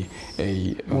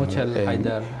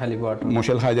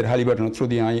মোশেল হায়দার হালিবার্টন থ্রু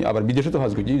দিয়ে আবার বিদেশে তো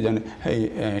হাজ করছি যেন এই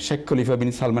শেখ খলিফা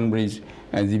বিন সালমান ব্রিজ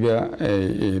যিবা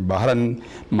বাহারান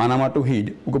মানামা টু হিড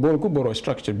ওকে খুব বড়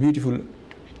স্ট্রাকচার বিউটিফুল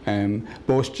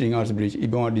পোস্ট স্ট্রিংয়ার্স ব্রিজ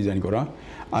ইবা ডিজাইন করা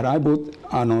আর বহুত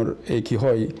আনর এই কি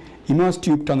হয় ইমাস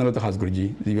টিউব টানেলতে কাজ করেছি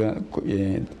যিবা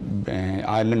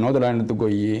আয়ারল্যান্ড নর্দার্ন আয়ারল্যান্ডে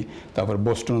গিয়ে তারপর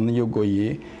বোস্টনেও গিয়ে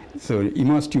so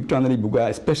ইমাস tube tunnel বুগা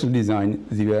special design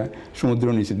যিবা সমুদ্র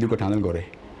নিচে দুটো টানেল করে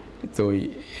তো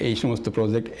এই সমস্ত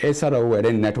প্রজেক্ট এছাড়াও এর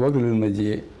নেটওয়ার্ক রেলের মধ্যে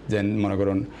যেন মনে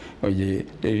করেন ওই যে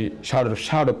এই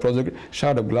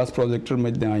শার্ড অফ গ্লাস প্রজেক্টের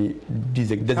মধ্যে আমি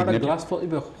designate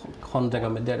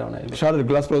shard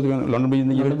glass project London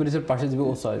ব্রিজের পাশে যাবে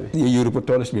ও সাইবে ইউরোপের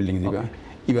টলেস্ট বিল্ডিং দিবা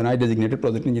even I designated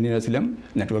project engineer ছিলাম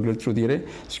নেটওয়ার্কের থ্রু দিয়ে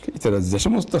তারা যে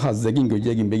সমস্ত হাজ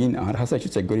জ্যাগিং বেগিন আর হাসা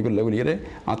চেক করি করলে বলিয়ে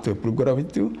আত্মপ্রুভ করা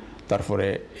হইতো তারপরে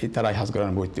এই তারাই হাজ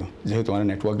করানো বইতো যেহেতু আমার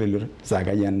নেটওয়ার্ক রেলের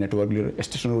জায়গায় নেটওয়ার্ক রেলের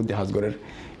স্টেশনের মধ্যে হাজ করার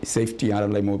সেফটি আর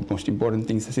লাই মোস্ট ইম্পর্টেন্ট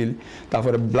থিংস আছিল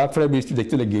তারপরে ব্ল্যাক ফ্রাই ব্রিজটি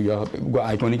দেখতে লাগে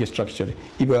iconic structure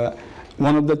Iba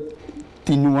one of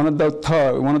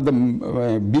the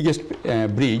biggest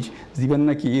bridge যেখানে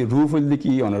নাকি রুফ হইলে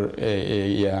কি অনার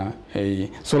এই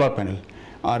সোলার প্যানেল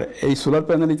আর এই সোলার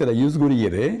প্যানেলই তারা ইউজ করিয়ে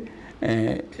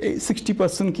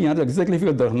 60% কি আর এক্স্যাক্টলি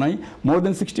ফিগার দরকার নাই মোর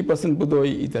দেন 60% বোধ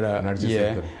হয় তারা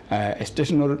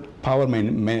স্টেশনের পাওয়ার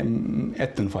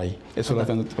এতন পাই এই সোলার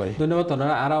প্যানেল পাই ধন্যবাদ তোরা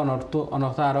আর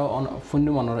অনর্থ আরো শূন্য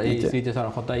মনের এই স্মৃতি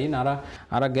কথা ইন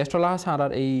আর গেস্ট হলা আছে আর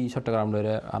এই চট্টগ্রাম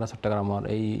লইরে আর চট্টগ্রামের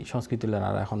এই সংস্কৃতি লইরে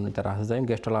আর এখন তারা আছে যায়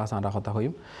গেস্ট হলা আছে আর কথা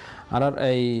হইম আর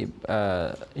এই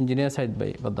ইঞ্জিনিয়ার সাইড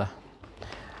বাই বদা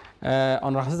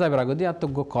অনর হাসে যাইবার আগে দিয়ে আর তো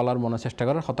কলার মনে চেষ্টা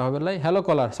করার কথা হবে লাই হ্যালো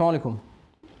কলার আসসালামু আলাইকুম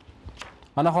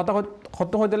মানে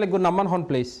কত হইতে লাগবে নাম্বার হন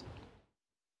প্লিজ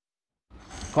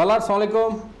কলার আসসালামু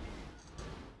আলাইকুম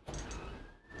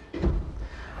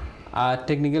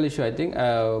টেকনিক্যাল ইস্যু আই থিঙ্ক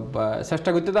চেষ্টা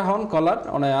করতে হন কলার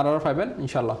অনেক আর পাইবেন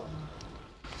ইনশাল্লাহ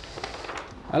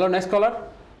হ্যালো নেক্সট কলার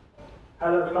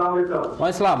হ্যালো আসসালামু আলাইকুম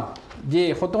ইসলাম জি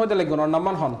কত হইতে লাগবে ওর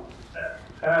নাম্বার হন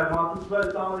মাসুদ ভাই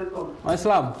আসসালামু আলাইকুম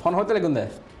ইসলাম ফোন হইতে লাগুন দে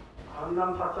আমার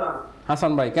নাম হাসান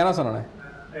হাসান ভাই কেন আছেন না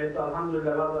এই তো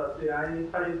আলহামদুলিল্লাহ ভালো আছি আমি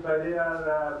সাইদ ভাই আর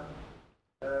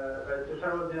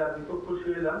তুষার দিয়ে আমি খুব খুশি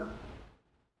হলাম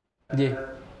জি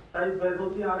সাইদ ভাই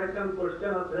বলছি আরেকটা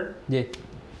কোশ্চেন আছে জি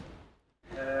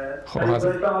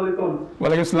আসসালামু আলাইকুম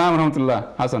ওয়ালাইকুম আসসালাম রহমতুল্লাহ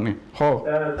হাসান হো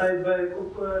সাইদ ভাই খুব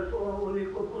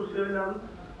খুশি হলাম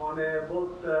মানে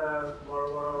বহুত বড়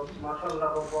বড় মাশাআল্লাহ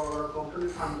বড় বড় কোম্পানি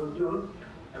সামনে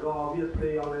এবং অবভিয়াসলি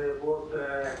অনেক বহুত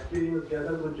এক্সপিরিয়েন্স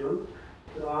গ্যাদার করছেন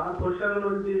তো আমার কোশ্চেন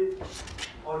হল যে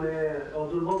অনেক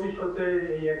অদূর ভবিষ্যতে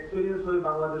এই এক্সপিরিয়েন্স হয়ে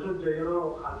বাংলাদেশের জায়গারও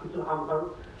আর কিছু হামফার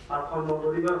আর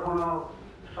করিবার কোনো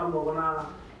সম্ভাবনা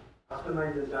আছে নাই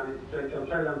যে জানি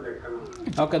চাইলাম দেখেন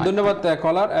ওকে ধন্যবাদ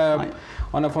কলার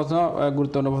অনেক প্রশ্ন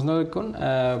গুরুত্বপূর্ণ প্রশ্ন দেখুন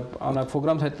অনেক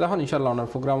প্রোগ্রাম থাকতে তখন ইনশাল্লাহ অনেক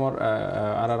প্রোগ্রামের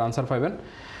আর আনসার পাইবেন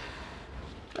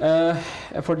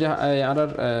এরপর যে আর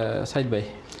সাইদ ভাই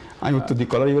I'm to the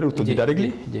caller, you to the directly.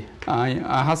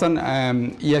 Hassan,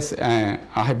 yes,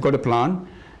 I have got a plan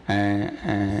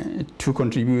to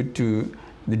contribute to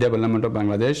the development of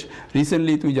Bangladesh.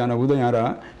 Recently, tu jana budo yara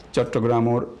Chattgaiya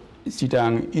or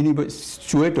Chittagong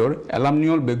University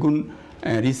alumni begun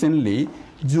recently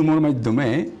Zoom মাধ্যমে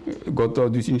গত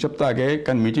 2-3 সপ্তাহ আগে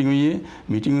কান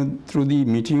meeting through the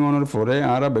meeting honour পরে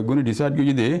আর বেগুনি decide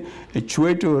করি যে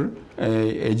চুয়েটোর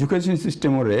education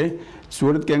সিস্টেমরে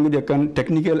CUET ক্যাঙ্গুরি এখন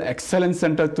টেকনিক্যাল এক্সেলেন্স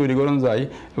সেন্টার তৈরি করা যায়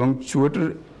এবং চুয়েটোর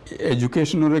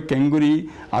এডুকেশনের ক্যাঙ্গুরি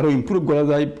আরও ইম্প্রুভ করা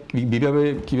যায় কীভাবে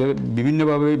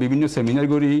বিভিন্নভাবে বিভিন্ন সেমিনার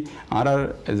করি আর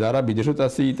যারা বিদেশত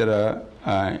আছি তারা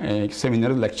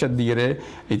সেমিনার লেকচার দিয়ে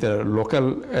এই তারা লোকাল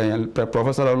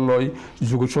প্রফেসর লয়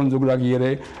যোগ সংযোগ লাগিয়ে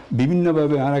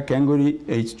বিভিন্নভাবে আর ক্যাঙ্গুরি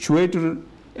এই চুয়েটোর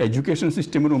এডুকেশন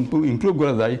সিস্টেমের ইম্প্রুভ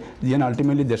করা যায় যেন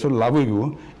আলটিমেটলি দেশের লাভ হইব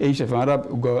এই হিসাবে আমরা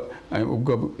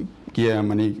কি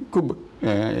মানে খুব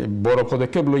বড়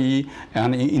পদক্ষেপ লই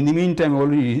in the mean time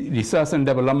already research and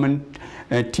development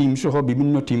team সহ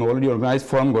বিভিন্ন টিম অলরেডি অর্গানাইজ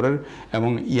ফর্ম করার এবং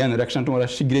ইয়ান অ্যাকশন তোমরা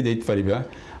শীঘ্রই দিতে পারিবা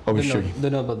অবশ্যই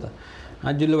ধন্যবাদ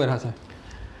আজিল ভাই হাসান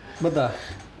বদা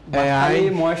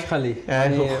মহেশখালী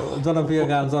জনপ্রিয়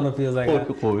গান জনপ্রিয় জায়গা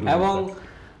এবং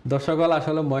দর্শকল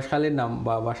আসলে মহেশখালীর নাম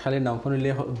বা বাঁশখালীর নাম শুনিলে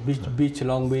বিচ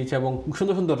লং বিচ এবং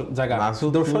সুন্দর সুন্দর জায়গা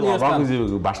দর্শনীয়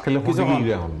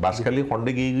বাঁশখালী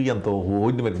খন্ডে গিয়ে জানতো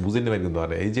হই নেবেন বুঝে নেবেন কিন্তু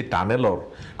আর এই যে টানেলর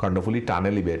খন্ডফুলি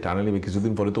টানেল ইবে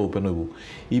কিছুদিন পরে তো ওপেন হইব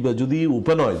ইবা যদি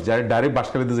ওপেন হয় যারা ডাইরেক্ট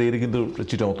বাঁশখালীতে যাই কিন্তু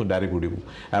চিটাগং তো ডাইরেক্ট উঠিব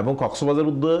এবং কক্সবাজার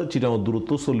উদ্যোগ চিটাগং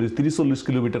দূরত্ব 30-40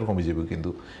 কিলোমিটার কমে যাবে কিন্তু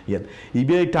ইয়ান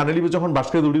ইবে টানেল ইবে যখন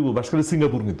বাঁশখালী উঠিব বাঁশখালী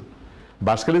সিঙ্গাপুর কিন্তু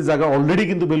বাঁশখালীর জায়গা অলরেডি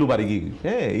কিন্তু বেলু বাড়ি গিয়ে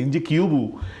হ্যাঁ ইন যে কিউবু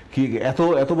কি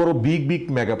এত বড় বিগ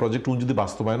মেগা প্রজেক্ট উনি যদি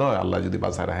বাস্তবায়ন হয় আল্লাহ যদি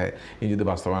বাঁচায় রাখে ইন যদি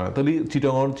বাস্তবায়ন হয় তাহলে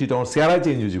চিটাগং চেহারায়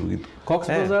চেঞ্জ হয়ে যাবে কিন্তু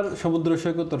কক্সবাজার সমুদ্র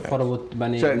সৈকত পর্বত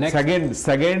মানে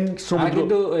সেকেন্ড সমুদ্র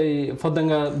কিন্তু এই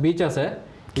ফতেঙ্গা বিচ আছে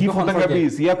কি ফটাঙ্গা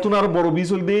বিচ ইয়াতুন আর বড় বিচ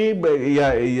হল দিয়ে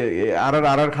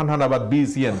আর খানহানাবাদ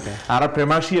beach Ian R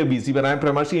প্রেমাশিয়া beach even I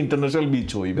প্রেমাশি international beach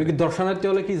হইবে কি দর্শনার্থী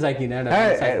হলে কি যায় কিনা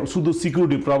হ্যাঁ শুধু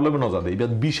সিকিউরিটি প্রবলেম ন যাবে ইবে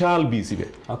বিশাল বিচ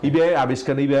ইবে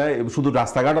আবিষ্কার ইবে শুধু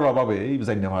রাস্তাঘাটের অভাবে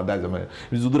জানি না আমার দায় জমে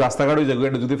যদি রাস্তাঘাট হয়ে যাগো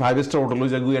যদি 5 স্টার হোটেল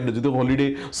হয়ে যাগো এন্ড যদি হলিডে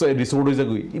রিসোর্ট হয়ে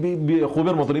যাগো ইবে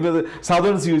খুবের মতন ইবে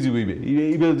সাউদার্ন সি হয়ে যাবে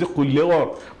ইবে যে কইলেও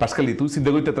পাশকালি তুই চিন্তা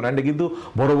করতে তো না কিন্তু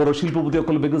বড় বড় শিল্পপতি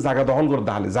সকল বেগে জায়গা দখল করে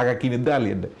দাঁড়ালে জায়গা কিনে দেয়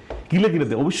কিলে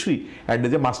দে অবশ্যই এন্ড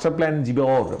যে মাস্টার প্ল্যান জিবে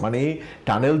ওর মানে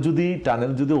টানেল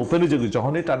যদি ওপেন হয়ে যাবে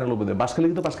যখন এই টানেল ওপেন বাসখালী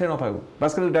কিন্তু বাসখালী না থাকবে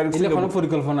বাসখালী ডাইরেক্ট কোনো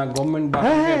পরিকল্পনা গভর্নমেন্ট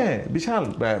হ্যাঁ বিশাল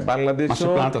বাংলাদেশ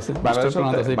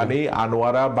মানে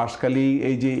আনোয়ারা বাসখালী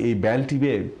এই যে এই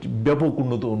বেল্টিবে ব্যাপক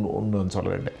উন্নয়ন চলে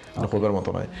খবরের মতো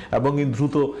নয় এবং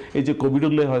দ্রুত এই যে কোভিড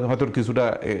হলে হয়তো কিছুটা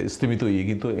স্থিমিত হয়ে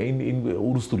কিন্তু এই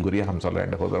উরুস্তুল করিয়ে হাম চলে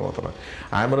খবরের মতো নয়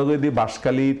আমি মনে করি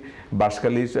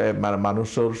বাসখালীর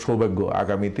মানুষের সৌভাগ্য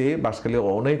আগামীতে বাসখালী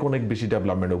অনেক বেশি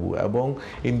ডেভেলপমেন্ট হবো এবং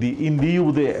ইন্দি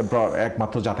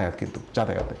একমাত্র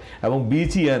যাতায়াতে এবং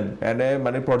বিচ এনে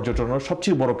মানে পর্যটনের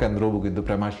সবচেয়ে বড় কেন্দ্র হবো কিন্তু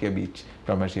প্রেমাশিয়া বিচ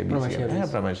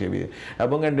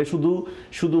এবং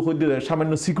শুধু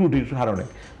সামান্য সিকিউরিটির কারণে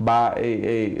বা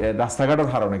এই রাস্তাঘাটের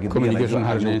কারণে কিন্তু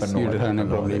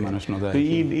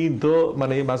তো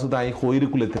মানে মাসুদ আই কইরে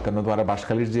কুলে কেন তোরা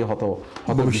বাসখালীর যে হত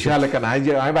বিশাল এখানে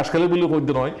আমি বাসখালী বলে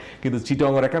কইতে নয় কিন্তু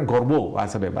চিটাগংয়ের এখন গর্ব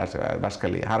আছে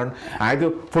বাসখালী কারণ আই তো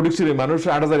ফটিকছড়ি মানুষ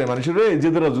 8,000 মানুষের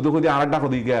যেদের যদি কই আর ডাকো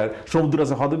দিকে সমুদ্র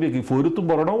আছে হদবে কি ফইরু তুমি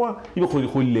বড় নাও ইবে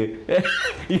কইলে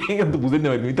কিন্তু বুঝে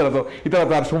নেই ইতারা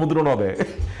তো আর সমুদ্র না দেয়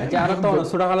আচ্ছা আর তো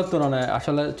ছোটকালের তুলনায়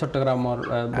আসলে চট্টগ্রামের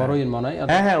বড় ইন মনে হয়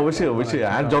হ্যাঁ অবশ্যই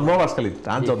আর জন্ম বাসখালী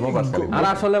আর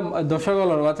আসলে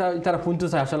দর্শকগুলোর কথা তারা শুনতে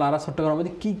চায় আসলে আর চট্টগ্রামের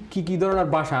মধ্যে কি ধরনের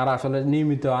ভাষা আর আসলে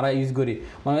নিয়মিত আর ইউজ করি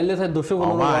মানে এলে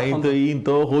দর্শকগুলো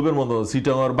তো হবের মতো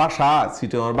চিটাগংয়ের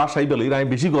ভাষাই বলে আমি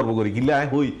বেশি গর্ব করি কিলে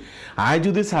আই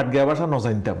যদি চাটগাঁয়া ভাষা ন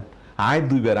জানতাম আই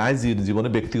দুইবার জীবনে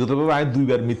ব্যক্তিগতভাবে আই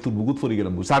দুইবার মৃত্যুর বুকুত পড়ে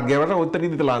গেলাম চাটগাঁয়া ভাষা অত্যাধিক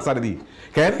দিতে সারি দিই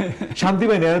কেন শান্তি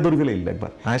পাইনি আমি ধরে ফেলে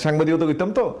একবার আমি সাংবাদিকতা করতাম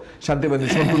তো শান্তি পাইনি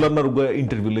সন্তুলনার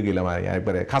ইন্টারভিউ গেলাম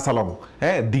একবারে খাসালাম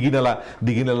হ্যাঁ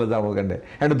দিঘিনালা যাবো কেন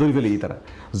এটা ধরে ফেলে তারা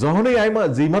যখনই আই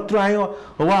যেই মাত্র আই ও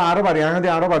আরো বাড়ি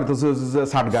আরো বাড়ি তো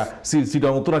চাটগা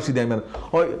চিটাগং উত্তর আসি দেয় মানে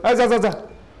ওই যা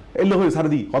এলে হয়ে সারি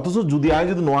দিই অথচ যদি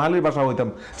নোয়াখালীর ভাষা হইতাম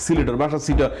সিলেটের ভাষা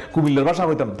কুমিল্লার ভাষা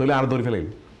হইতাম তাহলে আর ধরে ফেলে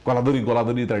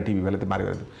গলাধরি তারা টিভি ফেলেতে মারি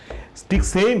ফেলতো ঠিক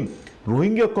সেম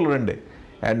রোহিঙ্গা কলরেন্ডে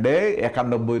এন্ডে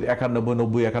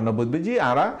 91 বেজি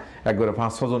আরা একবারে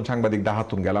 5-6 জন সাংবাদিক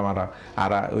ডাহাতুন গেলাম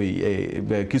আরা ওই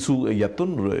কিছু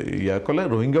কলে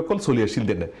রোহিঙ্গা কল চলে আসছিল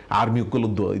দেন আর্মি কল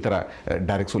তারা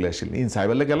ডাইরেক্ট চলে আসছিল ইন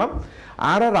সাইবেলে গেলাম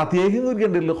আর রাতে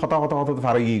কথা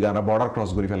ফারে গিয়ে গানা বর্ডার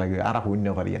ক্রস করে ফেলা গিয়ে আর হইন্য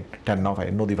পারিয়েন টেন নাও পাই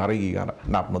নদী ফারে গিয়ে গানা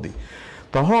নাপ নদী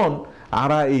তখন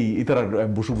আরা ইতারা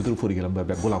বসু ভিতরে পড়ে গেলাম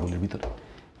গোলাগুলির ভিতরে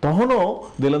তখনও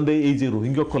দিলাম দে এই যে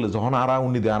রোহিঙ্গা কলে যখন আরা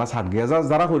উনি দেয় আরা ছাড় গিয়ে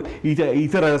যারা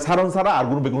ইতারা সারন সারা আর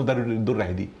কোনো বেগুন দূর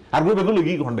রাখি দিই আর কোনো বেগুন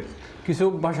লগি খন্ডে কিছু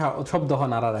ভাষা শব্দ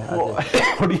হন আর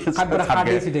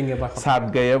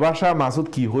ছাড়গাঁয়া ভাষা মাসুদ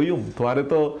কি হইম তোয়ারে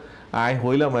তো আই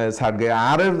হইলাম ছাড়গাঁয়া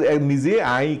আর নিজে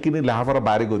আই কিনে লাহাফারা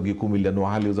বাইরে করি কুমিল্লা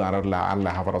নোয়াখালী আর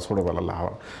লাহাফারা ছোটবেলা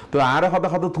লাহাফারা তো আর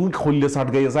হতে তুমি খুললে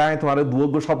ছাড়গাঁয়া যায় তোমার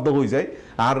দুয়োগ্য শব্দ হয়ে যায়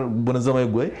আর বনে জমাই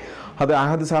গুয়ে হতে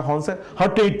আহাদি সা হনছে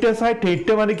টেটে চাই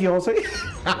টেটে মানে কি হসে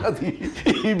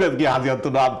এই বেদ কি আজি তো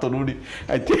নাম তো নুনি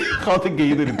আচ্ছা খাওতে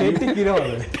গিয়ে দিই টেটে কি রে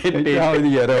হবে টেটে হয়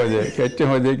দিয়ে রে হয় কেটে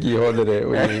হয় যে কি হয় রে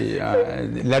ওই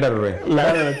লেডার রে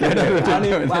আনি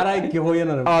পারাই কি হয়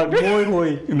না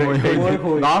মই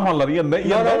না হল রে না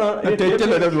টেটে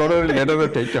লেডার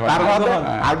টেটে হয়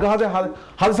আর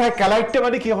হাল সাই কালাইটে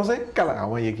মানে কি হসে কালা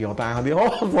আমায় কি হতা আহাদি ও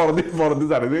পরদি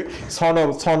জানে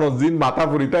সনর জিন মাথা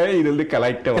পুরিতা এই রে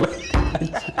কালাইটে বলে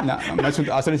না মাসুদ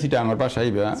আসলে চিটাগংয়ের ভাষা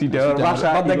আইবা চিটাগংয়ের ভাষা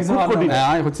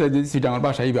হচ্ছে যে চিটাগংয়ের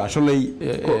ভাষা আইবা আসলেই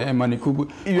মানে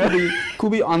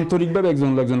খুবই আন্তরিকভাবে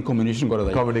একজন কমিউনিকেশন করা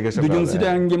যায় দুজন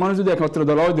চিটাগঙ্গি মানুষ যদি একমাত্র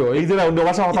দলা হয় এই যে অন্য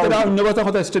ভাষা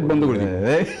কথা স্টেট বন্ধ করে দিই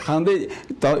কারণ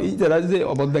এই যারা যে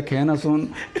অবদ্ধা খেয়ান আসুন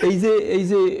এই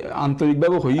যে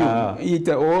আন্তরিকভাবে হইও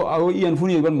এইটা ও ইয়ান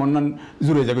ফুনি একবার মন্নান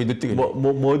জুড়ে যাবে দূর থেকে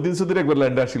মহিউদ্দিন চৌধুরী একবার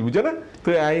ল্যান্ডে আসছিল বুঝে না তো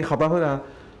এই হতা হয় না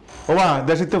ওবা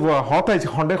দেশে তো হতাইছে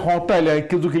হতাইলে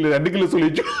কিছু কিলো 2 কিলো চলে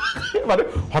মানে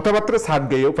হতামাত্র ছাট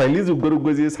গাইও পাইলি যুগ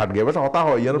যে ছাট গাই বাস হতা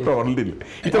হয় ইয়ার প্রমাণ দিল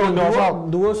এটা অন্য ভাষা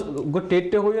দুও গো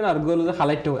টেটে হই না আর গলো যে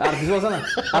খালাইতে হয় আর কিছু আছে না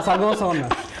আর সাগো আছে না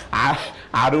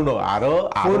I don't know আরো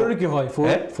ফোরের কি হয়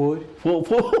ফোর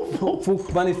ফুক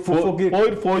মানে ফুকি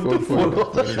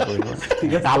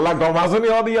আল্লাহ গমাজনি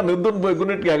হদি নতুন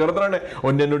বইগুনে কি আগর তারা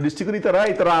অন্যান্য ডিস্ট্রিক্টে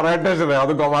তারা আর একটা আছে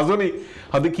হয়তো গমাজনি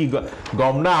হদি কি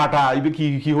গম না আটা ইবে কি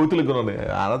কি হইতলে কোন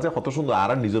আর যে কত সুন্দর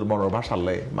আর নিজের মনের ভাষা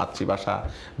লাই মাতৃভাষা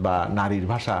বা নারীর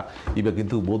ভাষা ইবে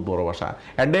কিন্তু বহুত বড় ভাষা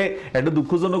এন্ড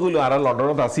দুঃখজনক হইলো আর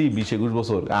লন্ডনত আছি 20-21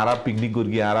 বছর আর পিকনিক করি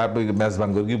আর মেজবান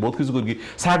করি বহুত কিছু করি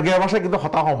সাটগাঁয়া ভাষা কিন্তু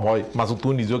হতা কম হয় মাসুদ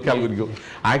তুই নিজেও খেয়াল করি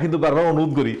আই কিন্তু বারবার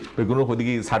অনুরোধ করি বেগুনো হদি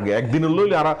কি সাটগাঁয়া একদিন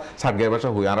লইলে আর সাটগাঁয়া ভাষা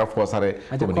হই আর ফসারে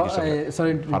কমিউনিকেশন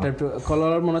সরি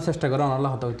কলার মনে চেষ্টা করো আল্লাহ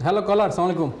হতা হ্যালো কলার আসসালামু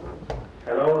আলাইকুম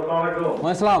হ্যালো আসসালামু আলাইকুম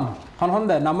ওয়া আসসালাম হন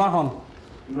দে নাম্বার হন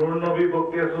নূর নবী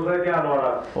বক্তিয়া সোসাইটি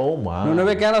আনোয়ারা ও মা নূর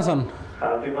নবী কেন আছেন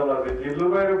জিল্লু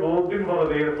ভাই বহুত দিন পরে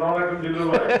দেখি আসসালামু আলাইকুম জিল্লু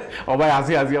ভাই ও ভাই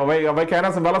আসি ও ভাই কেন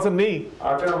আছেন ভালো আছেন নেই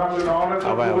আচ্ছা আলহামদুলিল্লাহ অনেক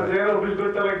খুশি অফিস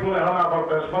করতে লাগবো এখন আবার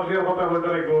পেশমাসিয়া কথা বলতে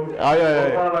লাগবো আয়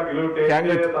কেন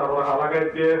তারপর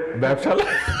হালাগাইতে ব্যবসা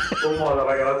খুব মজা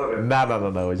লাগে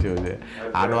না হইছে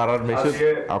আনোয়ারার মেসেজ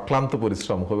অক্লান্ত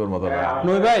পরিশ্রম খবর মত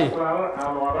নই ভাই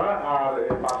আনোয়ারা আর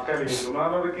পাঁচকালি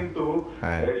দুনারে কিন্তু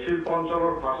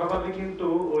শিল্পাঞ্চলের পাশাপাশি কিন্তু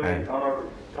ওই আমার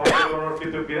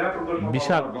কিন্তু বিরাট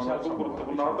বিশাল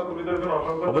গুরুত্বপূর্ণ হত্যা বিতর্কের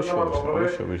অসংখ্য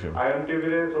অবশ্যই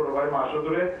আইএমটিভির ছোট ভাই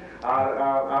মাসুদুরে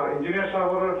আর ইঞ্জিনিয়ার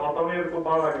সাহেবের হতামের খুব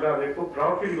ভালো লাগলো যে খুব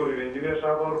প্রাউড ফিল করি ইঞ্জিনিয়ার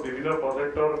সাহেবের বিভিন্ন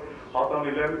প্রজেক্টর হতা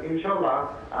নিলেন ইনশাআল্লাহ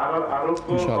আরো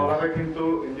কলারে কিন্তু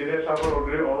ইঞ্জিনিয়ার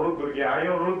সাহেবের অনুরোধ করি আমি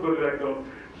অনুরোধ করি একদম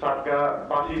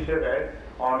সাতগাঁবাসী হিসেবে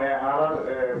আর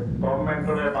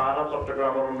গভর্নমেন্টরে বা আর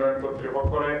চট্টগ্রামের উন্নয়ন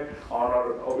কর্তৃপক্ষরে অনার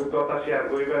অভিজ্ঞতা শেয়ার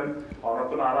করিবেন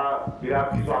অনতন আরা বিরাট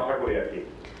কিছু আশা করি আর কি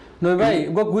নই ভাই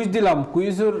গো কুইজ দিলাম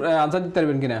কুইজের আনসার দিতে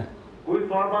পারবেন কিনা কুইজ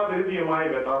ফরমাট রেডি মাই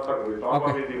বেটা আশা করি তবে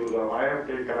রেডি হলো আই এম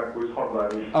কে কারা কুইজ ফরমাট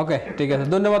ওকে ঠিক আছে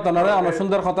ধন্যবাদ আপনারা অনেক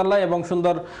সুন্দর কথা লাই এবং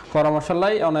সুন্দর পরামর্শ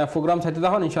লাই অনেক প্রোগ্রাম চাইতে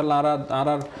দেখুন ইনশাআল্লাহ আর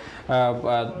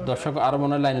দর্শক আর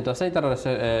মনে লাইনত আছে তারা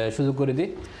সুযোগ করে দিই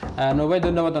নই ভাই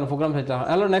ধন্যবাদ অনেক প্রোগ্রাম চাইতে দেখুন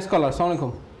হ্যালো নেক্সট কলার আসসালামু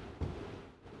আলাইকুম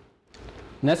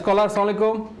নেক্সট কলার আসসালামু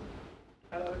আলাইকুম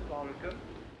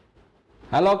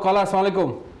হ্যালো কলার আসসালামু আলাইকুম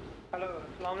Hello,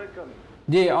 assalamu alaikum.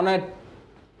 জি অনেক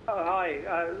Hi,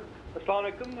 assalamu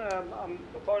alaikum. I'm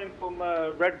phoning from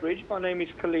Redbridge. My name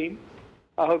is Kaleem.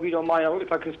 I hope you don't mind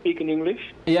if I can speak in English.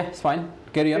 Yeah, it's fine.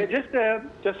 Carry on.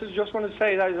 Just want to say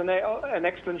that is an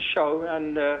excellent show,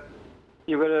 and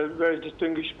you've got a very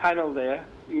distinguished panel there.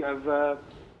 You have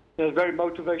very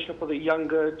motivational for the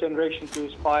younger generation to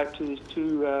aspire to these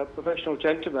two professional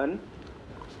gentlemen.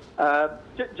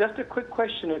 Just a quick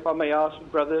question, if I may ask,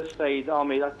 Brother Saeed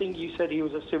Ahmed. I think you said he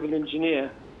was a civil engineer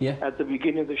at the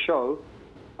beginning of the show.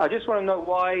 I just want to know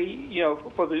why,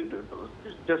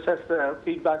 just as the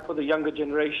feedback for the younger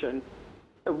generation,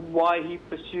 why he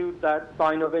pursued that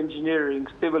line of engineering,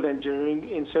 civil engineering,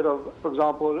 instead of, for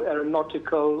example,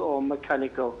 aeronautical or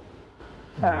mechanical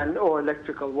or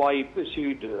electrical. Why he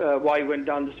pursued, why he went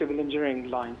down the civil engineering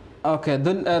line. Okay,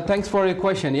 then thanks for your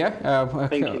question.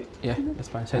 Thank you. Yeah, that's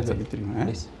fine.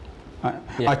 Please.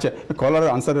 আচ্ছা কলার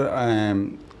answer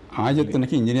আজ তো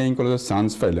নাকি engineering কলেজের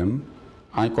chance পাইলাম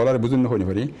আমি কলার বুঝুন হইনি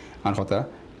পারি আর কথা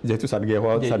যেহেতু সাটগিয়া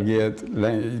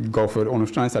গফের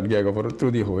অনুষ্ঠানে সাটগিয়া গফের থ্রু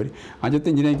দিয়ে হই আজ তো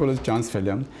ইঞ্জিনিয়ারিং কলেজ চান্স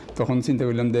পাইলাম তখন চিন্তা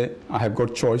করলাম যে I have got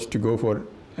choice to go for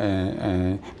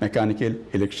mechanical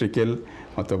electrical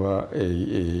অথবা এই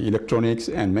electronics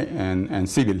and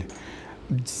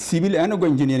civil and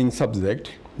engineering subject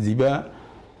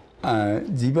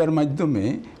জীবার মাধ্যমে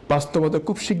বাস্তবতা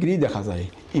খুব শীঘ্রই দেখা যায়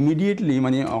ইমিডিয়েটলি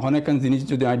মানে অনেক জিনিস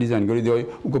যদি আমি ডিজাইন করে দিই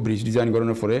ওকে ব্রিজ ডিজাইন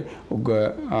করানোর পরে ওকে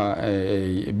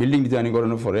এই বিল্ডিং ডিজাইন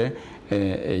করানোর পরে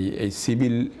এই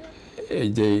সিভিল এই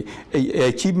যে এই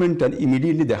অ্যাচিভমেন্টটা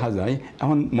ইমিডিয়েটলি দেখা যায়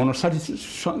এখন মনের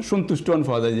সন্তুষ্ট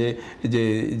পাওয়া যায় যে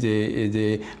যে যে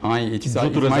I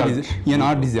Ian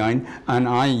R design and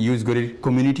I use করি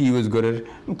কমিউনিটি ইউজ করার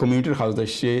কমিউনিটির খাওয়া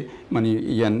সে মানে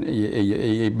ইয়ান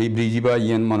এই ব্রিজ বা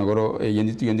ইয়ান মনে করো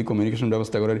ইয়ান কমিউনিকেশন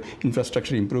ব্যবস্থা করার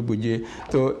ইনফ্রাস্ট্রাকচার ইম্প্রুভ বুঝিয়ে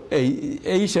তো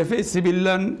এই শেফে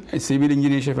সিভিল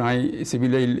ইঞ্জিনিয়ার শেফে আই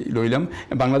সিভিল লইলাম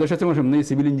বাংলাদেশের সামনে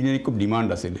সিভিল ইঞ্জিনিয়ারিং খুব ডিমান্ড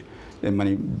আছে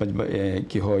মানে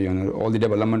কি হয় all the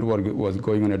development work was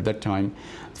going on at that time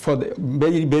for the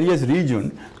various region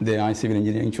the civil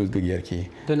engineering choose করি আর কি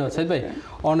ধন্যবাদ সাইদ ভাই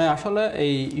অনে আসলে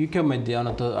এই ইউকে মধ্যে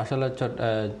অনত আসলে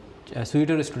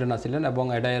সুইডের স্টুডেন্ট আছিলেন এবং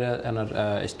এটা এনার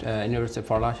ইউনিভার্সিটি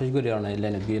পড়া শেষ করে অনেক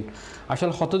লাইনে গিয়ে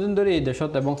আসলে কতদিন ধরে এই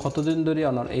দেশত এবং কতদিন ধরে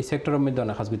অনার এই সেক্টরের মধ্যে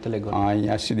অনেক কাজ করতে লাগবে আই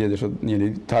আসলে দেশত নিয়ে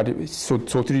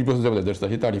 34 বছর যাবত দেশত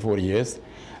 34 years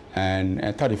and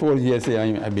 34 years I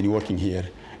have been working here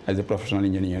as a professional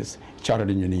engineers,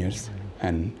 chartered engineers,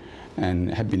 and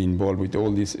have been involved with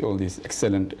all these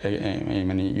excellent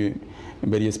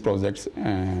various projects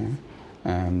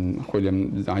কইলাম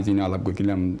আইজিন আলাপ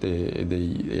গেছিলাম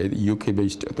UK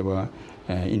বেসড অথবা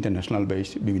ইন্টারন্যাশনাল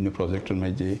বেসড বিভিন্ন প্রজেক্টের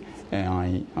মাঝে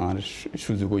আই আর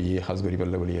সুযোগ ইয়ে হাজ করি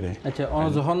পারলে বলি রে আচ্ছা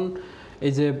যখন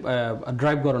এই যে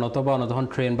ড্রাইভ করেন অথবা যখন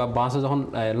ট্রেন বা বাসে যখন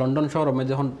লন্ডন শহরের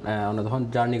মধ্যে যখন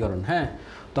জার্নি করেন হ্যাঁ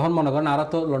তখন মনে করেন আর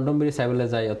তো লন্ডন ব্রিজ সাইবেলে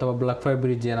যায় অথবা ব্ল্যাকফ্রাই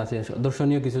ব্রিজ যে আছে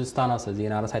দর্শনীয় কিছু স্থান আছে যে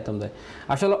আর সাইতাম যায়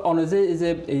আসলে এই যে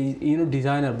এই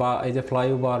ডিজাইনার বা এই যে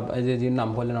ফ্লাইওভার এই যে নাম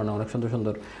বললেন অনেক সুন্দর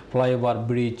সুন্দর ফ্লাইওভার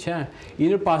ব্রিজ হ্যাঁ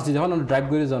পাশ দিয়ে যখন ড্রাইভ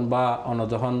করে যান বা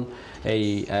যখন এই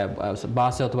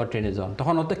বাসে অথবা ট্রেনে যান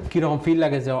তখন ওতে কীরকম ফিল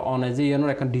লাগে যে যে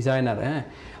একটা ডিজাইনার হ্যাঁ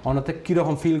অনেকতে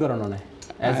কীরকম ফিল করেন অনেক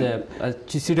এজ এ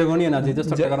চিটাগনিয়া না যেহেতু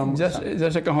চট্টগ্রাম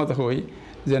জাস্ট একটা কথা হই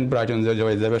যেন ব্রাইটন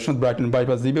যাবে ব্রাইটন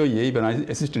বাইপাস দিবে এইবার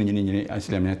অ্যাসিস্ট্যান্ট ইঞ্জিনিয়ার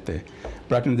আসলাম এতে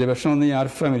ব্রাইটন যাবার সঙ্গে আর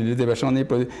ফ্যামিলি যাবার সঙ্গে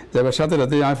যাবার সাথে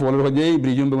সাথে আমি ফলোর হয়ে এই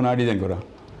ব্রিজ না ডিজাইন করা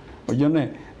ওই জন্যে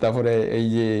তারপরে এই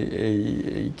যে এই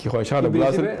কি হয় সারা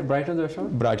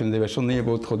ব্রাইটন যাবার সঙ্গে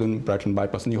বহুত হদুন ব্রাইটন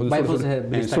বাইপাস নিয়ে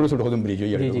ছোটো ছোটো হদুন ব্রিজ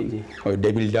হয়ে ওই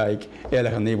ডেভিল ডাইক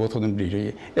এলাকা নিয়ে বহুত হদুন ব্রিজ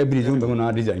হয়ে এই ব্রিজ না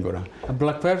ডিজাইন করা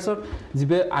ব্ল্যাক ফায়ারসর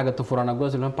যিবে আগে তো পুরানা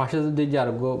ছিল পাশে যে আর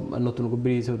নতুন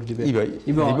ব্রিজ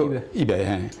ইবাই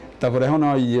হ্যাঁ তারপরে এখন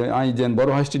আই যেন বড়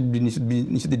হাই স্ট্রিট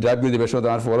নিচে ড্রাইভ করে দেবে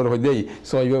আর ফলোর হয়ে দেয়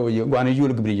সো ওই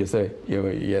আনইউজুয়াল ব্রিজ আছে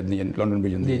লন্ডন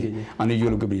ব্রিজ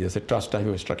আনইউজুয়াল ব্রিজ আছে ট্রাস্ট টাইপ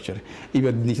অফ স্ট্রাকচার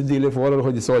এবার নিচে দিলে ফলোর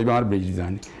হয়ে সো আর ব্রিজ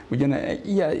ডিজাইন ওই জন্য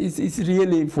ইটস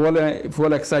রিয়েলি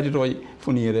ফুল এক্সাইটেড হয়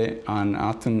ফুনিয়ে আন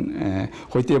আথন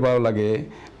হইতে ভালো লাগে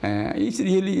ইটস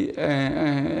রিয়েলি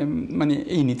মানে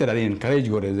এই নিতে আর এনকারেজ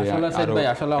করে যে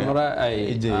আসলে আমরা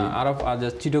আরব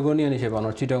চিটাগনিয়ান হিসেবে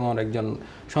চিটাগং একজন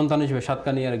সন্তান হিসেবে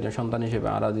সাতকানিয়ার একজন সন্তান হিসেবে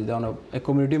আর যদি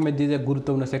কমিউনিটির মধ্যে যে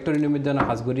গুরুত্বপূর্ণ সেক্টরের মধ্যে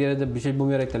হাজ করিয়ে যে বিশেষ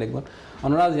ভূমিকা রাখতে লিখবেন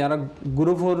ওনারা যারা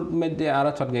গ্রুপের মধ্যে আর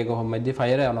চটগাঁই মধ্যে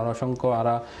ফাইয়ারে ওনারা অসংখ্য আর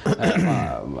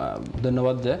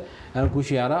ধন্যবাদ যে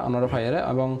খুশি আর ওনারা ফাইয়ারে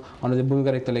এবং ওনার যে ভূমিকা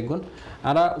রাখতে লিখবেন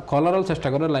আর কলারও চেষ্টা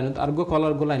করে লাইন আর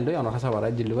কলার লাইন লই ওনার কাছে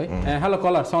বাড়াই দিল্লি ভাই হ্যালো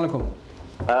কলার আসসালামু আলাইকুম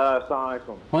আসসালামু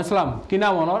আলাইকুম ওয়ালাইকুম কি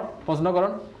নাম ওনার প্রশ্ন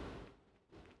করেন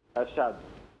এরশাদ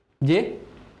জি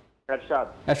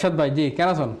এরশাদ ভাই জি কেন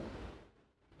আছেন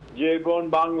জীবন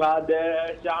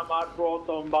বাংলাদেশ আমার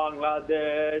প্রথম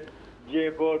বাংলাদেশ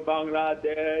জীবন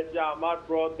বাংলাদেশ আমার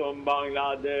প্রথম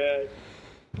বাংলাদেশ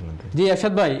জি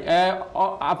এরশাদ ভাই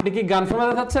আপনি কি গান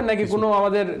শোনাতে চাচ্ছেন নাকি কোনো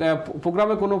আমাদের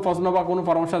প্রোগ্রামে কোনো প্রশ্ন বা কোনো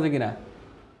পরামর্শ আছে কিনা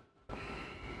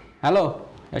হ্যালো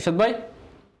এরশাদ ভাই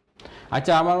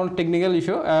আচ্ছা আমার টেকনিক্যাল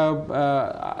ইস্যু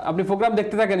আপনি প্রোগ্রাম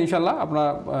দেখতে থাকেন ইনশাল্লাহ আপনার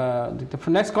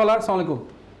নেক্সট কলার আসসালামু আলাইকুম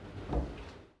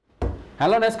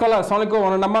হ্যালো নেক্সট কলার আসসালামু আলাইকুম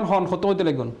ওনার নাম্বার হন কত হইতে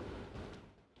লিখুন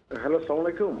হ্যালো আসসালামু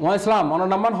আলাইকুম ওয়ালাইকুম ওনার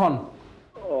নাম্বার হন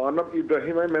অনাব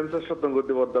ইব্রাহিম আই মেনসার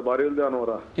সত্যঙ্গতি বদ্দা বাড়িউল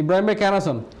দেওয়ানোরা ইব্রাহিম ভাই কেন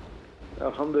আছেন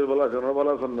আলহামদুলিল্লাহ জনাব ভালো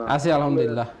আছেন না আছি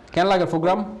আলহামদুলিল্লাহ কেন লাগে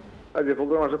প্রোগ্রাম আজ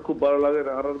প্রোগ্রাম আসলে খুব ভালো লাগে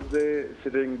আর যে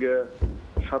সিটিং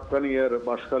সাতকানিয়ার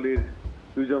বাঁশখালীর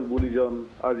দুইজন গুণীজন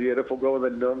আজ এর প্রোগ্রাম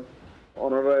দেন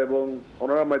ওনারা এবং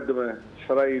ওনার মাধ্যমে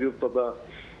সারা ইউরোপ তথা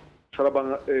সারা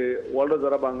ওয়ার্ল্ডে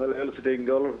যারা বাঙালি সিটিং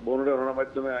গল বোনের ওনার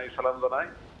মাধ্যমে আমি সালাম জানাই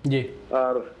জি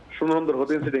আর সুন্দর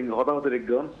হতেন সিটিং হতাহতের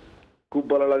একজন খুব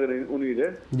ভালো লাগে উনি রে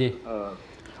জি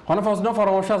কোনো প্রশ্ন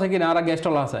পরামর্শ আছে কিনা আর গেস্ট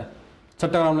হল আছে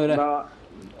চট্টগ্রাম লইরে না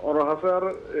ওরা আছে আর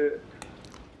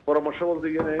পরামর্শ বলতে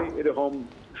গিয়ে নেই এরকম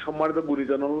সম্মানিত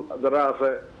গুণীজন যারা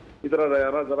আছে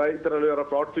যারা ইতারা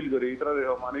প্রাউড ফিল করে ইতারা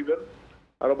মানিবেন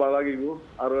আরো ভালো লাগিব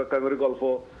আরো একটা করে গল্প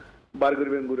বার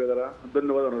করবেন ঘুরে তারা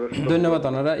ধন্যবাদ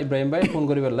ওনারা ইব্রাহিম ভাই ফোন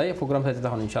করিবেন লাই প্রোগ্রাম চাইতে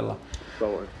তখন ইনশাল্লাহ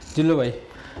জিল্লু ভাই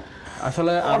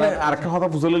আসলে আর একটা কথা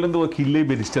বুঝালেন তো কিনলেই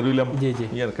ব্যারিস্টার হইলাম জি জি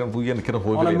ইয়ার কারণ বুঝিয়ান কেন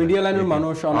হইবে অনেক মিডিয়া লাইনের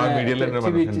মানুষ অনেক মিডিয়া লাইনের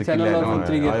মানুষ চ্যানেল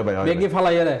বেগে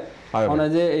ফালাইয়ারে অনেক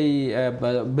যে এই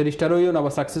ব্যারিস্টার হইও না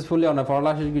বা সাকসেসফুলি অনেক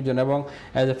পড়ালেখা শিখার জন্য এবং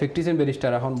এজ এ প্র্যাকটিসিং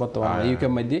ব্যারিস্টার এখন বর্তমানে ইউকে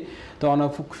মধ্যে তো অনেক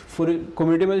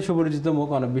কমিউনিটির মধ্যে সুপরিচিত মুখ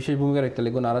অনেক বিশেষ ভূমিকা রাখতে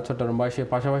লিখুন আর চট্টগ্রাম বাসী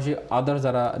পাশাপাশি আদার্স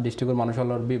যারা ডিস্ট্রিক্টের মানুষ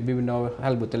হল বিভিন্নভাবে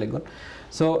হেল্প করতে লিখুন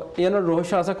সো এর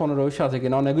রহস্য আছে কোনো রহস্য আছে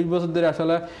কিনা অনেক 20 বছর ধরে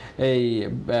আসলে এই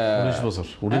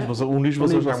 19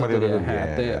 বছর আমাদের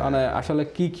হ্যাঁ আসলে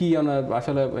কি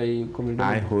আসলে এই কমিউনিটি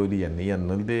আই হইরিয়ান ইয়ান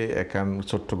নলদে একান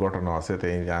ছোট্ট ঘটনা আছে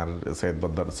তাই আর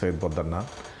সৈয়দ বদ্দার না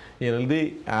এনলদি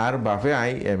আর বাপে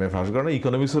আই এমএ ফার্স্ট করানো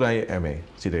ইকোনমিক্সের আই এমএ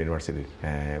চিটা ইউনিভার্সিটি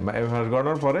হ্যাঁ এমএ ফার্স্ট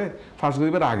করানোর পরে ফার্স্ট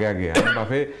করিবার আগে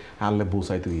বাপে আনলে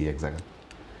বুসাইতো গিয়ে এক জায়গা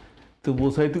তো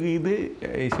বুসাইতো গিয়ে দে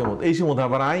এই সময়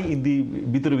আবার আই ইন্দি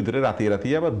ভিতরে রাতে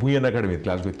আবার ভুইয়ান একাডেমি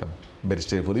ক্লাস করতাম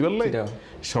ব্যারিস্টারি পরিবার লাই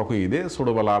শখ দে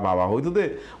ছোটবেলা বাবা হইতো দে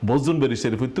 10 জন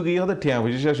ব্যারিস্টারি পড়তো গিয়ে হতে ঠেয়া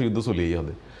হয়েছে শেষ যুদ্ধ চলে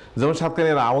হতে যেমন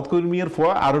সাতকানিয়ার আমদ কবির মিয়ার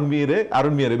ফোয়া আরুন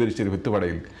মিয়ারে ব্যারিস্টারি পড়তে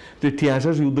পারাইল তো ঠেয়া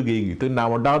শেষ যুদ্ধ গিয়ে তো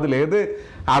নামর ডাওয়াতে লেগে দে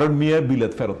আরুন মিয়ার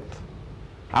বিলেত ফেরত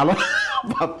আলো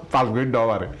 5 মিনিট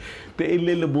ডাওয়ারে তো এই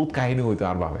লেলে বহুত কাহিনী হইতো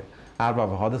আর ভাবে আর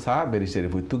বাবা হদে চা ব্যারিস্টারি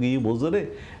ফুটতু গিয়ে বলছো রে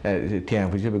ঠ্যাং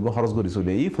হিসেবে খরচ করে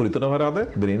চলে এই ফরিত না পারে হদে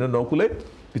ব্রেনে নকুলে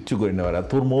কিচ্ছু করে না পারে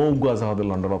তোর মৌ আছে হদে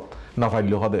লন্ডনত না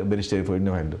ফাইল হদে ব্যারিস্টারি ফরিত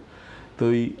না ফাইল তো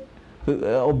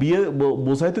বিয়ে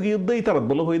বোঝাই তো কি দেই তার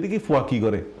বলো হয়ে দেখি ফুয়া কি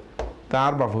করে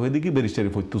তার বাপ হয়ে দেখি ব্যারিস্টারি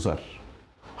ফুটতু স্যার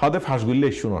হদে ফাঁস গুললে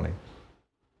শুনো নেই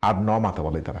আর মাথা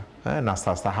বলে তারা হ্যাঁ নাস্তা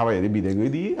আস্তা হাওয়াই বিদায় করে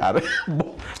দিই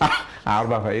আর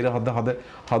বাবা এরা হদে হদে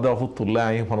হদে অফুত তুললে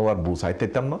আমি ফোনবার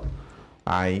বুঝাইতাম না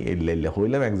আই এলে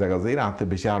হইলাম এক জায়গা যাই রাতে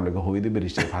বেশি আর লেগে হয়ে দিই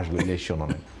ব্যারিস্টার ফাঁস গইলে শোনো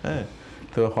না হ্যাঁ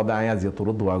তো হদে আই আজ তোর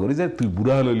দোয়া করি যে তুই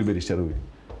বুড়া হইলি ব্যারিস্টার হবি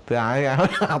তো আই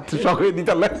শখ হয়ে দিই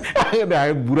তাহলে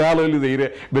বুড়া হইলি যে রে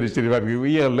ব্যারিস্টারি ভাবি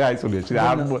ইয়ে হলে আই চলে আসছি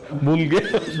আর মূলকে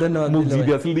মুখ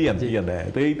জিবি আসলে দিয়ে দেয়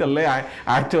তো এই তাহলে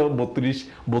আই তো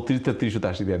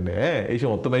 32-33 দেন হ্যাঁ এই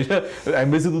সময় তো আমি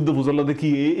বেশি দুধ বুঝলো দেখি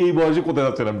এই বয়সে কোথায়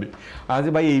যাচ্ছেন আপনি আজ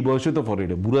ভাই এই বয়সে তো পরে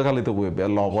এটা বুড়া কালে তো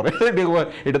ল পরে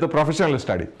এটা তো প্রফেশনাল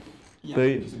স্টাডি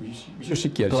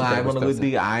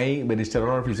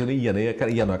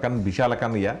বিশাল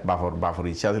একান বাফর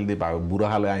ইচ্ছা আছিল বুড়া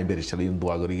হালে আমি ব্যারিস্টার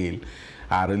দোয়া করে গেল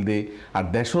আর আর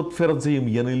দেশত ফেরত যে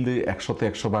ইয়ান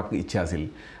 100% ইচ্ছা আছিল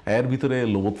এর ভিতরে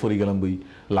লোবত ফরি গেলাম বই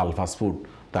লাল ফাস্টফুড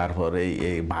তারপর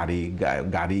এই বাড়ি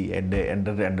গাড়ি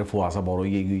এন্ডে ফোয়াশা বড়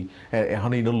গিয়ে গই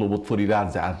এখন এই লোবত ফরিরা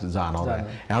আর জানা যায়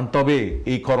এখন তবে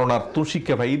এই করোনার তো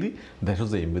শিক্ষা পাই দি দেশ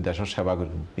যে দেশের সেবা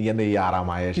করি ইয়ানে এই আরাম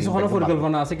আয় কিছু কোনো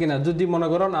পরিকল্পনা আছে কিনা যদি মনে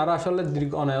করেন আর আসলে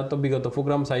অনায়ত বিগত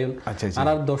প্রোগ্রাম চাইল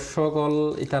আর দর্শক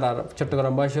ইতার আর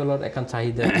চট্টগ্রাম বাসীর এখন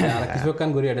চাহিদা আর কিছু একখান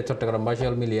গড়ি এটা চট্টগ্রাম বাসী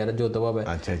মিলিয়ে যৌথভাবে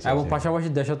এবং পাশাপাশি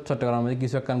দেশের চট্টগ্রামে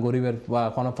কিছু একখান গরিবের বা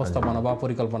কোনো প্রস্তাবনা বা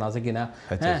পরিকল্পনা আছে কিনা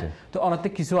হ্যাঁ তো অনেক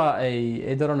কিছু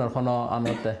এই ধরনের কোনো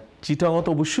আনতে চিটাগংত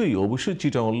অবশ্যই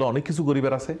চিটাগংলে অনেক কিছু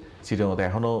গরিবের আছে চিটাগংতে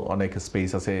এখনো অনেক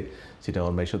স্পেস আছে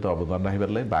চিটাগং মেশোতে অবদান রাখি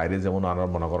পারলে বাইরে যেমন আর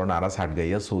মনে করেন আর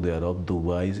চাটগাইয়া সৌদি আরব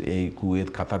দুবাই এই কুয়েত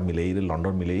কাতার মিলেই রে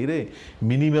লন্ডন মিলেই রে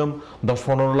মিনিমাম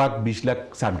 10-15 লাখ 20 লাখ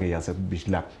চাটগাইয়া আছে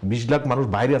 20 লাখ মানুষ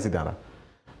বাইরে আছে তারা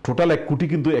টোটাল 1 কোটি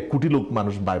কিন্তু 1 কোটি লোক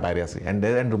মানুষ বাইরে আছে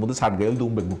এন্ডের মধ্যে চাটগাইল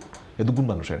দুগুণ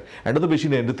মানুষের এটা তো বেশি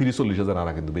নেই 30-40 হাজার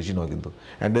আনা কিন্তু বেশি নয় কিন্তু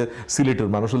সিলেটের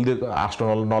মানুষ হলে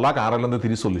 8-9 লাখ আর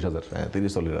 30-40 হাজার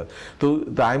 30-40 হাজার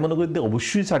তো আমি মনে করি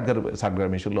অবশ্যই চাটগার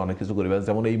মেশিন অনেক কিছু করবে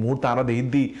যেমন এই মুহূর্তে আমরা দেখি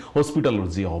দিই হসপিটালের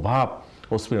যে অভাব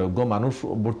হসপিটাল অজ্ঞ মানুষ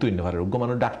ভর্তি হইতে পারে অজ্ঞ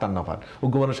মানুষ ডাক্তার না পার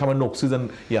অজ্ঞ মানুষ সামান্য অক্সিজেন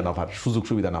না পার সুযোগ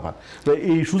সুবিধা না পার তো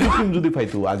এই সুযোগ যদি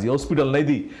পাইতো আজি হসপিটাল নাই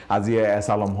দি আজি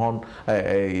এসালম হন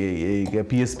এই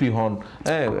পিএসপি হন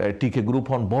টিকে গ্রুপ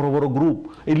হন বড় বড় গ্রুপ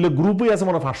এইগুলো গ্রুপই আছে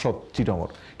মানে 500 চিটাগর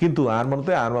কিন্তু আর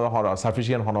মনে আর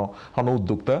সাফিসিয়েন্ট হন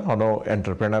উদ্যোক্তা হন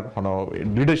এন্টারপ্রেনার হন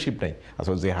লিডারশিপ নাই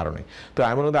আসলে যে হারণে তো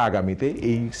আমি মনে হয় আগামীতে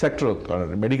এই সেক্টর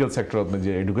মেডিকেল সেক্টর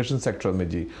যে এডুকেশন সেক্টর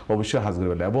যে অবশ্যই হাজ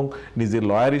করবে এবং নিজে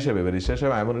লয়ার হিসেবে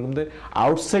আমি মনে করি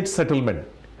আউটসাইড সেটেলমেন্ট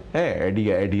হ্যাঁ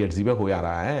এডিয়ার জিবা হয়ে আর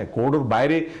হ্যাঁ কোর্টের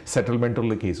বাইরে সেটেলমেন্টের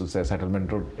কেস হচ্ছে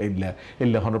সেটেলমেন্টের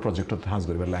এগুলো প্রজেক্ট হাজ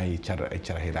করবে ইচ্ছা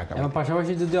রাখি রাখা এবং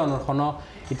পাশাপাশি যদি অন্য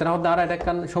ইতারা হতে আর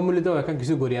একটা সম্মিলিত এখন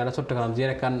কিছু করি আর চট্টগ্রাম যে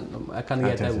এখন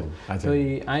গিয়ে থাকবো তো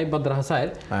আই বদ্রা হাসায়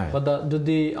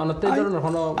যদি অনতে ধরনের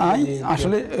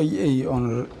আসলে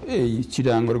এই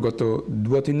চিটাগংয়ের গত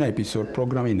 2-3 এপিসোড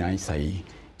প্রোগ্রামই নাই চাই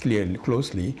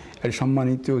ক্লোজলি এর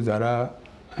সম্মানিত যারা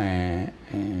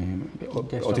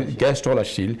গেস্ট হল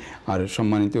আসছিল আর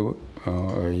সম্মানিত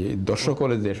দর্শক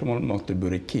হলে যে সময় মন্তব্য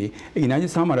রেখে এই না যে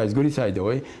সামারাইজ করি চাই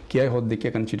দেয় কিয় হদ দেখি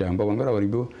এখন চিটাগাং ভবন করা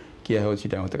পারিব কিয় হদ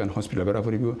চিটাগাং এখন হসপিটাল করা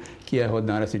পারিব কিয় হদ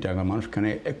না চিটাগাং মানুষখানে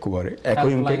একবারে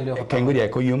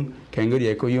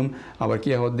একইম আবার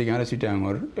কিয় হদ দেখি আর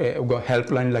চিটাগাঙর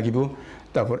হেল্পলাইন লাগিব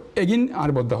তারপর এগিন আর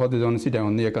বদ্ধ হদ যখন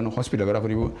চিটাগাং দিয়ে এখন হসপিটাল করা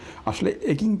পারিব আসলে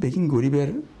এগিন বেগিন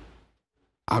গরিবের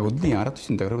আগত দিয়ে আর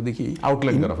চিন্তা করা দেখি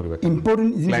আউটলাইন করা পড়বে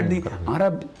ইম্পর্টেন্ট জিনিস আর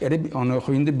এর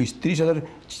হইন্দে 20-30 হাজার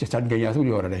চাটগাইয়া আছে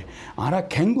বলি ওরারে আর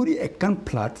খেঙ্গুরি একখান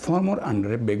প্ল্যাটফর্মর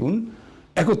আন্ডারে বেগুন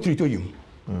একত্রিত হইম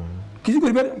কিছু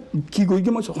করিবার কি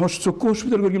করিম চক্ষু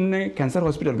হসপিটাল করিম নে ক্যান্সার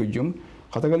হসপিটাল করিম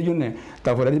কথা গেল জন্য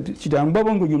তারপরে চিটাগাং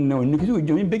ভবন করিম নে অন্য কিছু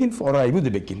করিম বেগিন ফরাইব দে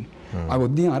বেগিন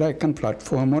আগত দিয়ে আর একখান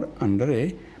প্ল্যাটফর্মর আন্ডারে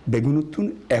বেগুনতুন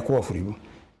একোয়া ফুরিব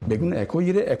বেগুন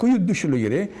একই উদ্দেশ্য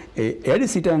লইয়ে এর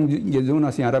চিটাং যেজন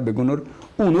আছে আর বেগুনের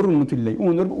ওনর উন্নতি লাই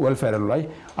ওনর ওয়েলফেয়ার লাই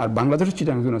আর বাংলাদেশের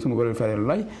চিটাং যেজন আছে ওয়েলফেয়ার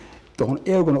লাই তখন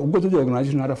এগুলো উগ্র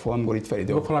অর্গানাইজেশন আর ফর্ম করে ফেলে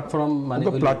দেবো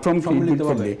প্ল্যাটফর্ম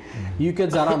ইউকে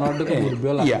যারা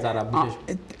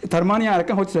তার মানে আর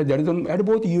একটা হচ্ছে এটা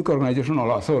বহুত ইউকে অর্গানাইজেশন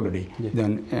আছে অলরেডি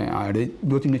দেন আর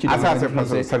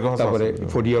 2-3 তারপরে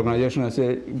 40 অর্গানাইজেশন আছে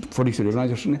 40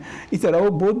 অর্গানাইজেশন এছাড়াও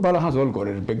বহুত ভালো হাসল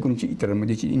করে বেগুন ইতার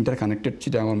মধ্যে ইন্টারকানেক্টেড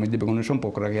চিটাঙ্গের মধ্যে বেগুনের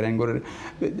সম্পর্ক রাখে র্যাঙ্গরের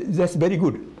that's very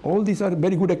good all this are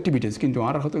very good activities কিন্তু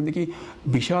আর হয়তো দেখি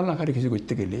বিশাল আকারে কিছু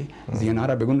করতে গেলে যে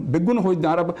আর বেগুন হয়ে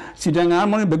আর চিটাগাং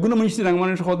মানে বেগুন মানুষ চিটাগাং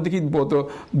মানে সব দেখি বলতো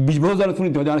 20 বছর জানা শুনি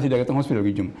জানা চিটাগাং তো হসপিটাল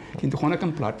গিয়েছিলাম কিন্তু কোনো একটা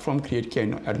প্ল্যাটফর্ম ক্রিয়েট কে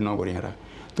অ্যাড না করি এরা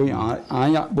তো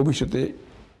আয় ভবিষ্যতে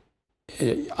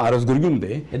আরজ গরিগুম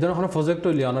দে এই ধরনের কোনো প্রজেক্ট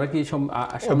হইলে ওনারা কি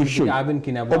অবশ্যই আবেন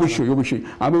কিনা অবশ্যই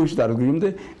আমি ভবিষ্যতে আরজ গরিগুম দে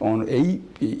এই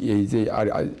যে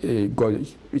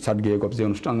চাটগাঁয়া গফ যে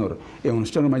অনুষ্ঠানের এই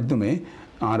অনুষ্ঠানের মাধ্যমে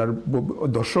আর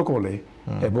দর্শক হলে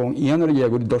এবং ইয়ানোর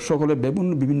দর্শক হলে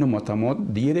বিভিন্ন মতামত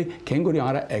দিয়ে কেন করি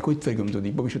আর একই ফেরগুম যদি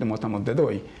ভবিষ্যতে মতামত দে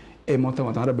দেয় এই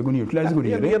মতামত আমরা বেগুন ইউটিলাইজ করি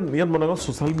ইয়ান মনে করেন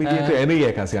সোশ্যাল মিডিয়াতে এনে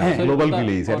এক আছে গ্লোবাল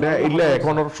ভিলেজ এটা ইল্লা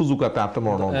এখনৰ সুযোগ আছে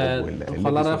আত্মমরণ কইলে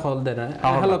হলারা হল দে না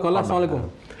হ্যালো কল আসসালামু আলাইকুম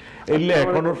ইল্লা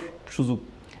এখনৰ সুযোগ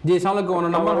জি আসসালামু আলাইকুম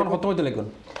ওনার নাম্বার কত হইতে লিখুন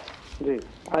জি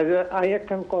আই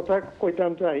একটা কথা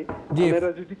কইতাম চাই আপনারা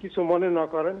যদি কিছু মনে না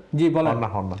করেন জি বলেন না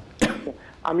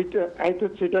আমি তো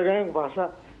চিটাগাং ভাষা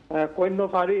কইন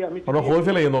পারি আমি ওরা হই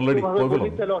ফেলে অলরেডি কই বলো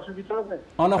তাহলে অসুবিধা হবে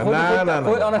না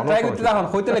ট্রাই করতে দেখুন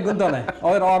হইতে লাগুন তো না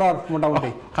আর মোটামুটি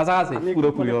কাছাকাছি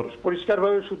পুরোপুরি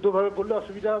পরিষ্কারভাবে শুদ্ধভাবে বললে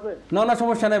অসুবিধা হবে না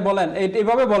সমস্যা নাই বলেন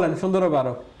এইভাবে বলেন সুন্দরভাবে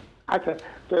আরো আচ্ছা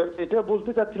তো এটা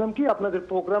বলতে চাচ্ছিলাম কি আপনাদের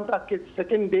প্রোগ্রামটা আজকে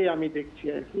সেকেন্ড ডে আমি দেখছি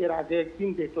আর কি এর আগে একদিন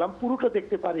দেখলাম পুরোটা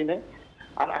দেখতে পারি না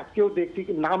আর আজকেও দেখছি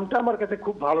নামটা আমার কাছে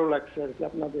খুব ভালো লাগছে আর কি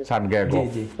আপনাদের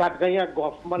চাটগাঁইয়া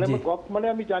গফ মানে গফ মানে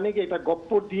আমি জানি কি এটা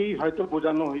গপ্প দিয়েই হয়তো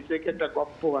বোঝানো হয়েছে কি একটা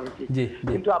গপ্প আর কি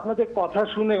কিন্তু আপনাদের কথা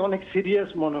শুনে অনেক সিরিয়াস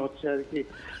মনে হচ্ছে আর কি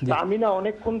আমি না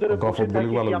অনেকক্ষণ ধরে বসে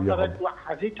থাকি আপনারা একটু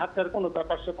হাসি ঠাট্টার কোনো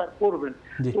ব্যাপার স্যাপার করবেন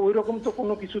তো ওই রকম তো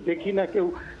কোনো কিছু দেখি না কেউ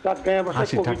চাটগাঁইয়া ভাষায়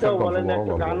কবিতাও বলে না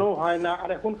একটা গানও হয় না আর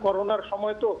এখন করোনার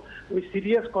সময় তো ওই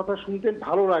সিরিয়াস কথা শুনতে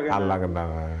ভালো লাগে না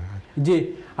জি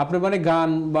আপনি মানে গান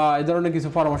বা এই ধরনের কিছু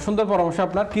পরামর্শ সুন্দর পরামর্শ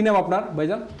আপনার কি নাম আপনার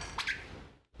ভাইজান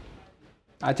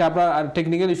আচ্ছা আপনার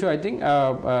টেকনিক্যাল ইস্যু আই থিঙ্ক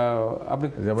আপনি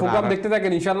প্রোগ্রাম দেখতে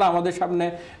থাকেন ইনশাআল্লাহ আমাদের সামনে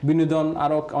বিনোদন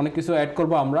আরো অনেক কিছু অ্যাড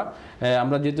করব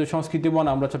আমরা যেহেতু সংস্কৃতি বন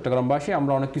আমরা চট্টগ্রামবাসী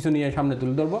আমরা অনেক কিছু নিয়ে সামনে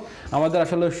তুলে ধরবো আমাদের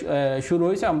আসলে শুরু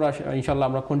হয়েছে আমরা ইনশাআল্লাহ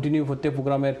আমরা কন্টিনিউ প্রত্যেক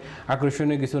প্রোগ্রামের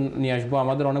আকর্ষণীয় কিছু নিয়ে আসবো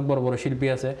আমাদের অনেক বড় বড় শিল্পী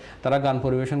আছে তারা গান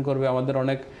পরিবেশন করবে আমাদের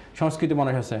অনেক সংস্কৃতি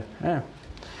মানুষ আছে হ্যাঁ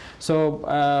সো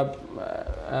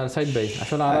সাইদ ভাই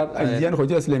আসলে জিয়ান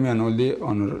হইতে আসলে আমি আনলে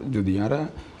অনর যদি আরা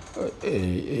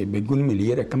এই বেগুন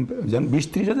মিলিয়ে একটা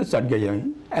 20-30,000 চাটগাঁইয়া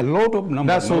a lot of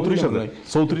number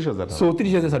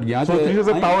 34,000 চাটগাঁইয়া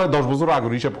 34,000 তাও 10 বছর আগে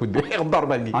হিসাব কই দেই এখন দর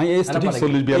ভাঙি আমি এই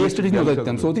স্ট্যাটিস্টিক্স না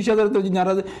দিতাম 34,000 তো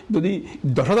যারা যদি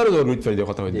 10,000 জরুরি চাই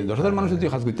কথা হইছে 10,000 মানুষ যদি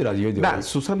খাস করতে রাজি হই না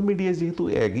সোশ্যাল মিডিয়া যেহেতু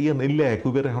এগিয়ে নিলে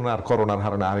একবার এখন আর করোনার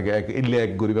হারণে আর ইল্লে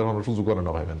এক গরিবের হন সুযোগ করে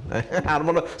না ভাইবেন আর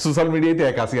মনে সোশ্যাল মিডিয়াতে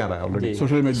এক আসি আর অলরেডি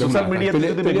সোশ্যাল মিডিয়াতে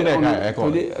যদি বেগুন এক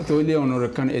তোইলে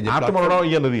অনরক্ষণ এই যে আত্মমরণ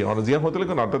ইয়া নদী আর জিয়ান হতে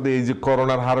লাগেন অর্থাৎ এই যে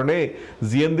করোনার হারণে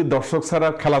জিয়ান দি দর্শক ছাড়া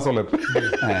খেলা চলে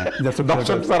হ্যাঁ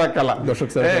দর্শক ছাড়া খেলা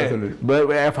চলে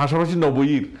পাশাপাশি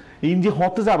নবইর ইনজি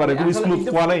হতে যাবার কোনো স্কুল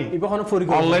কোয়া নাই ইবহন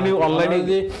পরিকল্পনা অনলাইনে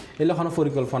যে এলখন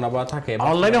পরিকল্পনা বা থাকে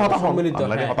অনলাইনে হতা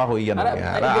হই না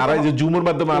আর এই যে জুমের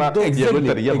মাধ্যমে আর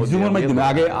জুমের মাধ্যমে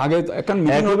আগে একটা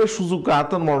মিটিং হবে সুযোগ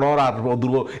আতন মনোর আর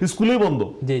দুর্গ স্কুলেই বন্ধ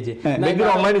জি দেখবেন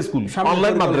অনলাইন স্কুল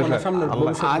অনলাইন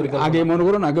মাদ্রাসা আগে মনে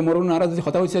করুন আর যদি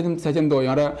কথা হইছে সেজন তো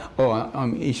আর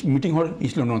মিটিং হল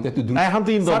ইসলো না তো এখন তো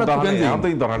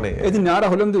ইন্দর নেই এদিন আর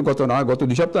হলেন গত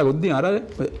 2 সপ্তাহ আগে আর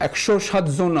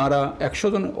 107 জন আর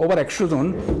 100 জন over 100 John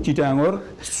চিটাগাংর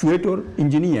সুয়েটর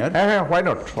engineer why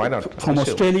not from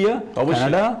Australia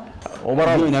Canada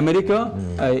overall in America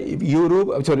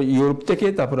Europe থেকে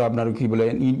তারপর আপনার কি বলে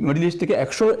মিডল ইস্ট থেকে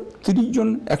 130 জন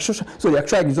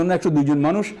 101 জন 102 জন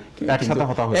মানুষ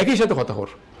একই সাথে কথা হর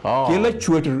কেলা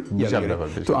সুয়েটর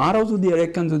তো আরও যদি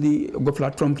আরেকখান যদি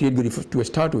প্ল্যাটফর্ম ক্রিয়েট করি to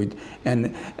start with and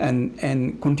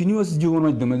continuous জীবনের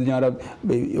মাধ্যমে যারা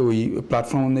ওই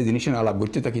প্ল্যাটফর্মে জিনিস আলাপ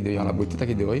করতে থাকি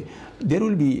দেয় there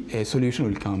will B a solution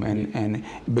will come and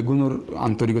বেগুনের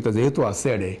আন্তরিকতা যেহেতু আছে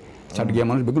আরে চাটগাঁইয়া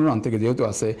মানুষ বেগুনের আন্তরিকতা যেহেতু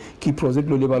আছে কি প্রজেক্ট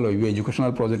লইলে ভালো হইবে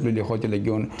এডুকেশনাল প্রজেক্ট লইলে হয়তো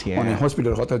লাগবে অনেক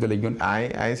হসপিটাল হয়তো লাগবে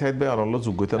আই সাইড ভাই অনল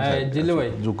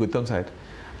যোগ্যতাম সাইড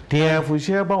টিয়া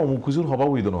পয়সা বা অমুক কিছুর হবা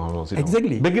হইতো না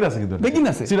এক্স্যাক্টলি বেগিন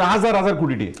আছে হাজার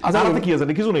কোটি টাকা কি আছে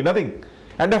কিছু নেই নাথিং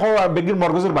এন্ড বেগিন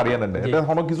মর্গেজের বাড়ি আনেন এটা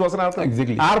হনো কিছু আছে না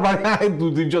এক্স্যাক্টলি আর বাড়ি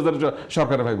 2-3,000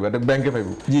 সরকারে পাইবো এটা ব্যাংকে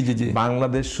পাইবো জি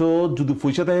বাংলাদেশও যদি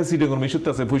পয়সা থাকে চিটাগং মিশুতে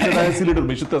আছে পয়সা থাকে সিলেটের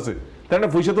মিশুতে আছে তাই না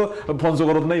পয়সা তো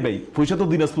পঞ্চগড়ত নাই ভাই পয়সা তো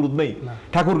দিনাজপুরত নাই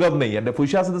ঠাকুরগাঁও নাই এন্ড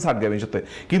পয়সা আছে তো চাটগাঁইয়া মিশুতে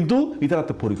কিন্তু ইতারা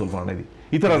তো পরিকল্পনা নাই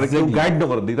ইতারা কেউ গাইড না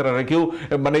করে ইতারা কেউ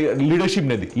মানে লিডারশিপ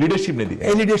নেই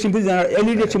এই লিডারশিপ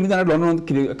জানা লন্ডন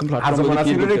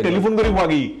টেলিফোন করি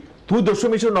মাগি তুই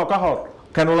 10 মিশন নকা হর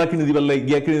কেনলা কিনে দিবার লাগে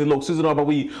গিয়া কিনে দিলে অক্সিজেন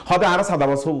অভাবই হতে আর সাদা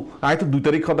বাস হব আয় তো 2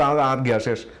 তারিখ হতে আর গিয়া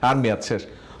শেষ আর মেয়াদ শেষ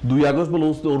 2 আগস্ট বলে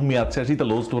ওর মেয়াদ শেষ এটা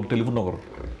লোজ তোর টেলিফোন নগর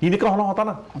ইনি কখনো হতা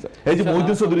না এই যে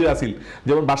মহিউদ্দিন চৌধুরী আসিল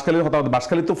যেমন বাসখালীর হতা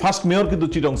বাসখালী তো ফার্স্ট মেয়র কিন্তু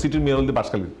চিটং সিটির মেয়র হল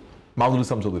বাসখালী মাহমুদুল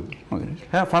ইসলাম চৌধুরী,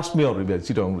 হ্যাঁ first mayor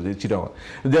Chittagong,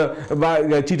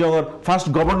 চিটাগংয়ের first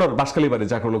governor Banshkhali বাড়ি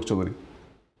জাকির লোক চৌধুরী,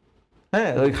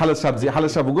 হ্যাঁ ওই খালেদ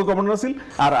সাহেব গভর্নর ছিল,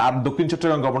 আর দক্ষিণ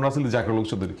চট্টগ্রাম গভর্নর ছিল জাকির লোক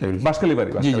চৌধুরী, বাসখালী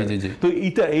বাড়ি। তো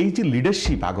এইটা এই যে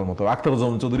লিডারশিপ আগের মতো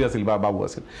আখতারুজ্জামান চৌধুরী আছিল বা বাবু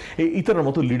আছিল, এই ইতার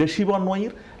মতো লিডারশিপ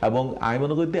অন্যয়ের, এবং আমি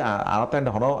মনে করি আর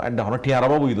তো হন টিয়ারা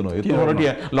বাবু ইদো নয় তো হন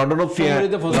টিয়া লন্ডনত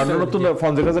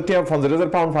 50,000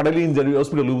 পাউন্ড ফাটাইলে ইনজারি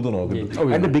হসপিটাল উদো নয়,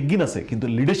 কিন্তু বিগিন আছে কিন্তু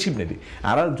লিডারশিপ নেই।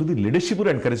 আর যদি লিডারশিপের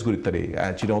এনকারেজ করি তারে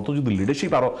চিরন্ত যদি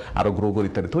লিডারশিপ আরো গ্রো করি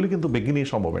তারে তাহলে কিন্তু বিগিনই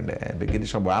সম্ভব না, বিগিনই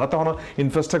সম্ভব। আর তো হন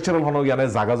ইনফ্রাস্ট্রাকচারাল হন জ্ঞানে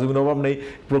জায়গা জমির অভাব নেই,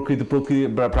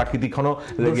 প্রাকৃতিক হন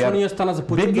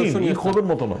খবর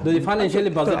মতো না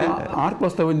আর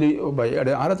প্রস্তাব হইলে ভাই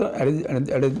আর তো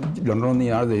লন্ডন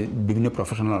নিয়ে আর বিভিন্ন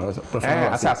প্রফেশনাল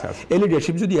এই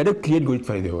লিডারশিপ যদি এটা ক্রিয়েট করি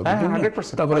পারি দেবো,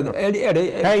 তারপরে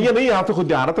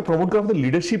আর তো প্রমোট করা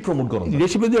লিডারশিপ প্রমোট করা,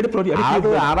 লিডারশিপ যদি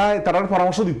তারা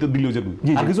পরামর্শ দিতে দিল যে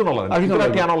আর কিছু নলার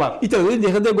এটা যদি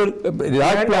দেখা যায়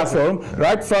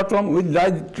right platform with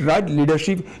right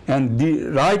leadership and the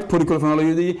right পরিকল্পনা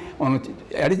যদি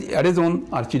এজন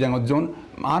আর চিটাগং জন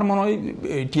আর মনে হয়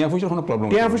টিয়া পয়সার কোনো প্রবলেম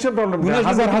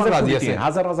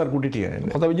হাজার কোটি টিয়া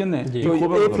কথা বুঝছেন না, এই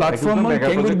প্ল্যাটফর্ম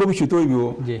কেঙ্গুরি ভবিষ্যৎ হইব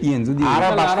ইয়েন যদি আর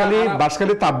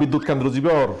বাসখালী তাপবিদ্যুৎ কেন্দ্র যাবে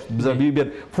আর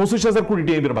 25,000 কোটি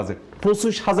টিয়া এর বাজেট,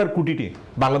 25,000 কোটি টিয়া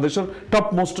বাংলাদেশের টপ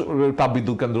মোস্ট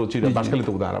তাপবিদ্যুৎ কেন্দ্র হচ্ছে বাসখালী,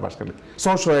 তো আর বাসখালী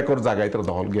 600 একর জায়গায় তারা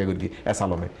দখল গিয়ে করি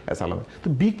এসালমে তো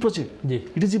big project,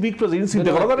 it is a big project,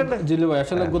 চিন্তা করা যায় না জিল্লু ভাই।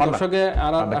 আসলে দর্শকে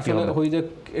আর আসলে হই যে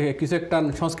কিছু একটা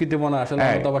সংস্কৃতি বনা আসলে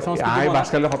অথবা সংস্কৃতি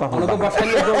বাসখালী কথা হলো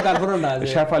বাসখালী তো গারবর না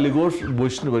শেফালি ঘোষ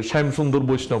বৈষ্ণব শ্যাম সুন্দর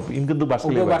বৈষ্ণব কিন্তু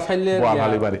বাসখালী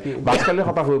বাসখালী বাড়ি বাসখালী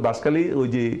কথা হই বাসখালী ওই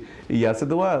যে ই আছে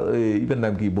তো ইভেন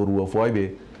নাম কি বড়ুয়া ফয়বে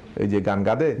এই যে গান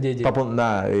গাদে তপন না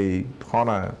এই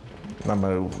হনা নাম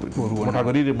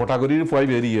মোটাগরির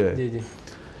ফয়বে ইয়ে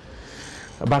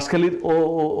বাসখালীর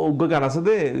ও গান আছে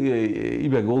দে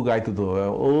ইবেগ ও গাইতো তো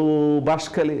ও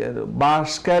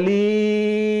বাসখালী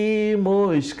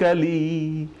মহিষখালী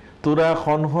তোরা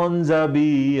হন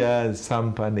যাবি আজ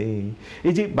সাম্পানে,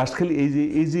 এই যে বাসখালী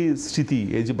এই যে স্মৃতি,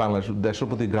 এই যে বাংলাদেশ দেশের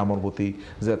প্রতি গ্রামের প্রতি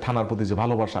যে থানার প্রতি যে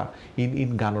ভালোবাসা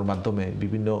ইন গানের মাধ্যমে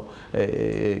বিভিন্ন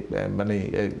মানে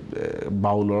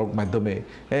বাউলের মাধ্যমে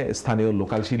স্থানীয়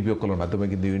লোকাল শিল্পীকলার মাধ্যমে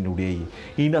কিন্তু উড়িয়েই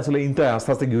ইন আসলে ইনটা আস্তে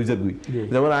আস্তে গিয়ে যাবি।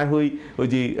 যেমন আই হই ওই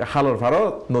যে হালর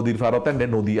ফারত নদীর ফারত এন্ডে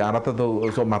নদী আনাতে তো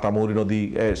সব মাতামৌরি নদী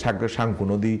শাঙ্কু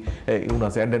নদী ইউন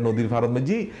আছে এন্ডে নদীর ফারত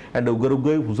মেজি এন্ডে উগ্র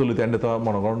হুসলিতে এন্ডে তো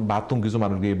মনে করেন বাথরুম কিছু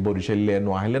মানুষকে বরিশাইলে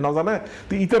নোয়াইলে না জানে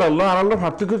তো ইতার আল্লাহ আর আল্লাহ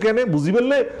পার্থক্য কেন বুঝি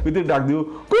পেলে ওই ডাক দিও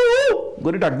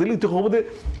করে ডাক দিলি তো খবর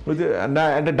ওই যে না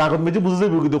একটা ডাকত মেঝে বুঝে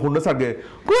যাবে কিন্তু খুন্ডা সারগে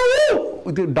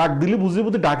ওই ডাক দিলে বুঝে যাবো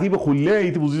ডাকি বা খুললে এই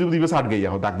বুঝে যাবো দিবে সার গাইয়া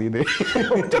ডাক দিয়ে দে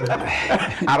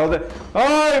আর ওই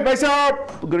ভাই সাহেব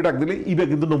করে ডাক দিলে ইবে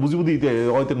কিন্তু বুঝিব দিতে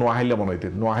হয়তো নোয়াইলে মনে হইতে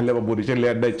নোয়াইলে বা বরিশাইলে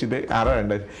এন্ডাইছি দে আর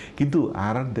কিন্তু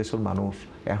আর দেশের মানুষ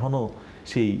এখনো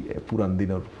সেই পুরান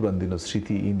দিনের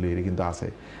স্মৃতি ইনলে কিন্তু আছে,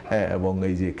 হ্যাঁ। এবং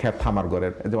এই যে ক্ষেত থামার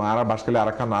ঘরের যেমন আর বাসখালী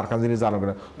আরেকখান জিনিস জানো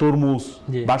কিনা তরমুজ,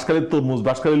 বাসখালীর তরমুজ,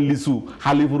 বাসখালীর লিচু,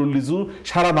 হালিপুরের লিচু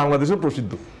সারা বাংলাদেশের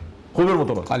প্রসিদ্ধ খুবের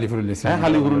মতো না হালিপুরের লিচু, হ্যাঁ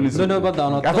হালিপুরের লিচু ধন্যবাদ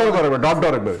এত করে ডট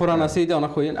ডট পুরানা আছে যে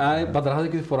অনেক হইন আর বাজার হাতে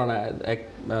কিছু পুরানা এক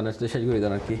শেষ করে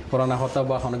দেন আর কি পুরানা হতা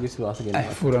বা কোনো কিছু আছে কিনা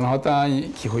পুরানা হতা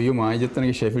কি হইও মাই যেত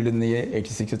নাকি শেফিল্ড নিয়ে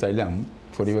 86 চাইলাম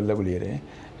পরিবারটা বলিয়ে রে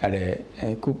আরে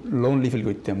খুব লোনলি ফিল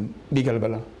করতাম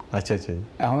বিকালবেলা। আচ্ছা আচ্ছা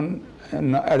এখন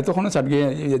এটা তখন চাটগিয়া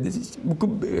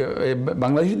খুব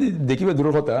বাংলাদেশি দেখিবে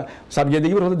দূরের কথা চাটগিয়া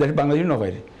দেখিবার কথা দেশ বাংলাদেশি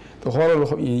নপাই তো হল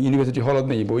ইউনিভার্সিটি হলত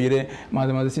নেই বইয়েরে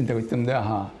মাঝে মাঝে চিন্তা করতাম যে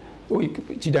হ্যাঁ ওই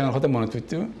চিটাঙার কথা মনে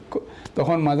করতো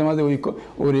তখন মাঝে মাঝে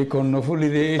ওরে কর্ণফুলি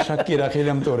রে সাক্ষী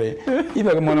রাখিলাম তোরে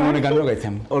এইভাবে মনে মনে গানও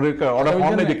গাইতাম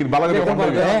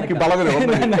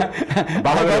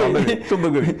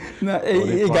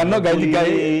এই গানও গাই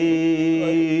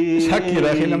সাক্ষী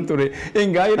রাখিলাম তোরে এই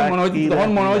গাই মনে হচ্ছে তখন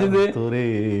মনে হচ্ছে যে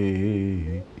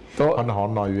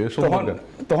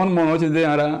তখন মনে হচ্ছে যে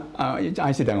আমরা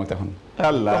আইসি ডাঙর তখন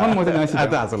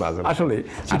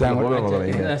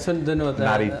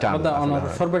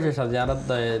সর্বশেষ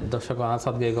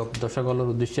দর্শকের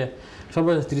উদ্দেশ্যে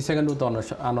সর্বশেষ 30 সেকেন্ড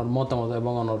আনার মতামত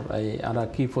এবং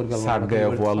কি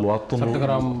পরিকল্পনাবাসী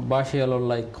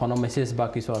লাইক কোনো মেসেজ বা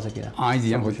কিছু আছে কিনা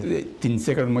 3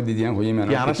 সেকেন্ডের মধ্যে দিয়ে হয়ে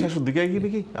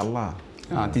আল্লাহ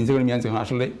 3 সেকেন্ড মিয়ান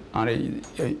আসলে আর এই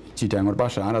চিটাঙর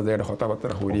ভাষা আর একটা কথাবার্তা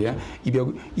হইয়া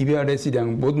ইবে আরে চিটাং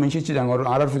বহুত মানুষ চিটাঙর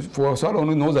আর ফসল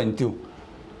অনু ন জানতো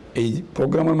এই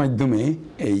প্রোগ্রামের মাধ্যমে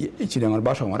এই চিটাঙর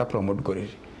ভাষা আমরা প্রমোট করে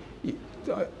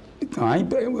আমি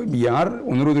ইয়ার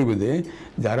অনুরোধের মধ্যে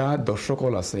যারা দর্শক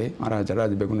হল আছে আর যারা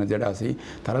বেগুনের যারা আছে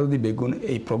তারা যদি বেগুন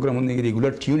এই প্রোগ্রাম অনুযায়ী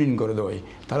রেগুলার টিউন ইন করে দেয়,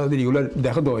 তারা যদি রেগুলার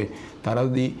দেখা দেয়, তারা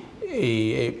যদি এই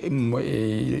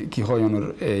কী হয় ওনার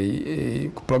এই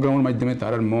প্রোগ্রামের মাধ্যমে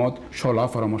তার মত সলা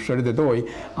পরামর্শ দিতে হয়,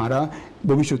 আর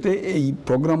ভবিষ্যতে এই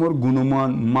প্রোগ্রামের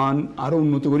মান আরও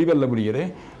উন্নত করি পেলা বলিয়ে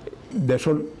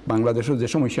দেশের বাংলাদেশের যে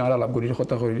সমস্যা আর আলাপ করি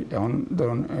কথা করি এখন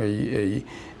ধরুন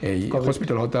এই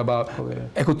হসপিটাল হতা বা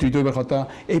একত্রিত হইবার কথা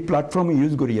এই প্ল্যাটফর্ম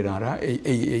ইউজ করি এরা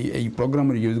এই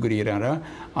প্রোগ্রামের ইউজ করি এরা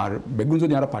আর বেগুন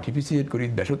যদি আমরা পার্টিসিপেট করি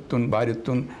দেশত্তন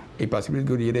বাইরেত্তন এই পার্টিসিপেট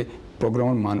করি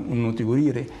প্রোগ্রামের মান উন্নতি করি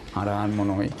আর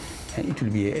মনে হয় it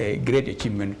will B a great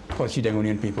achievement for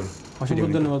চিটাগনিয়ান people. অসংখ্য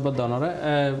ধন্যবাদ বাদ্দা ওনারা।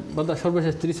 বাদ্দা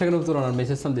সর্বশেষ 30 সেকেন্ড উত্তর ওনার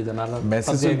মেসেজ দিতেন। আর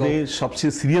মেসেজ হল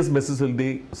সবচেয়ে সিরিয়াস মেসেজ হল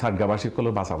দিয়ে সাটগাবাসীর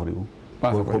কলে বাঁচা পড়িব,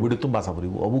 কোভিড তো বাঁচা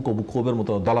পড়িব, অবুক ক্ষোভের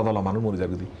মতো দলা দলা মানুষ মরে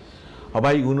যাবে।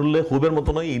 ভাই উনুলে হোবের মতো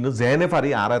নয় ইনো জেনে পারি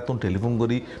আর এত টেলিফোন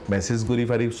করি মেসেজ করি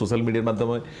পারি সোশ্যাল মিডিয়ার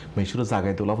মাধ্যমে মেসুরে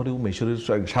জাগাই তোলা পারিব, মেসুরের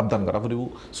সাবধান করা পারিব,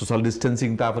 সোশ্যাল ডিস্টেন্সিং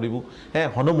তা পারিব। হ্যাঁ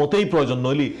হনমতেই প্রয়োজন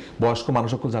নইলি বয়স্ক মানুষ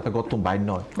সকল যাতে গত বাইর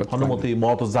নয় হনমতেই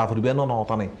মত যা ফুরিবে এন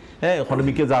হতা নেই। হ্যাঁ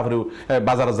হনমিকে যা ফুরিব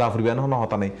বাজারে যা ফুরিবে এন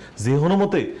হতা নেই যে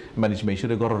হনমতে মানে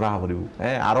মেসুরে ঘর রাহা পারিব।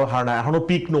 হ্যাঁ আরও হার এখনো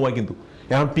পিক নয় কিন্তু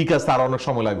এখন পিক আসতে আরো অনেক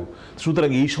সময় লাগবে। সুতরাং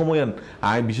এই সময়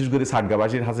আমি বিশেষ করে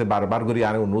সাটগাবাসীর হাতে বারবার করে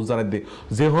আমি অনুরোধ জানাই দিই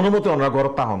যে হনমতে ওনারা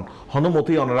ঘরত তাহন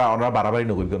হনমতেই ওনারা বাড়াবাড়ি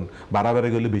নকরি করেন, বাড়াবাড়ি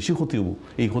গেলে বেশি ক্ষতি হবো,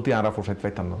 এই ক্ষতি আমরা পোষাইতে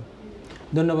পাইতাম না।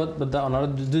 ধন্যবাদ বাদ্দা ওনারা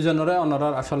দুজনের ওনারা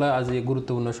আসলে আজ এই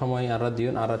গুরুত্বপূর্ণ সময় আরা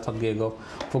দিন আর চাটগাঁইয়া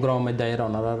প্রোগ্রাম মধ্যে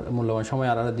ওনার মূল্যবান সময়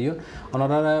আরা দিন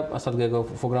ওনারা চাটগাঁইয়া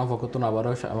প্রোগ্রাম পক্ষতুন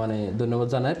আবারও মানে ধন্যবাদ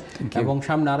জানাই এবং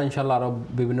সামনে আর ইনশাল্লাহ আরও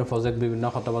বিভিন্ন প্রজেক্ট বিভিন্ন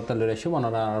কথাবার্তা লড়ে এসে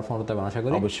ওনারা আর ফোনতে আশা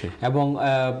করি এবং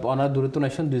ওনারা দূরত্ব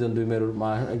নাইছেন দুই মেরুর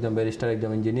একজন ব্যারিস্টার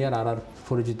একজন ইঞ্জিনিয়ার আর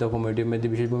পরিচিত কমিটির মধ্যে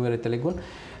বিশেষ ভূমিকা লিখুন।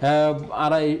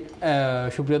 আর এই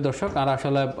সুপ্রিয় দর্শক আর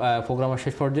আসলে প্রোগ্রামের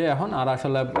শেষ পর্যায়ে এখন আর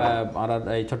আসলে আর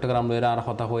এই চট্টগ্রাম লয়েরা আর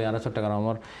হতা হই আর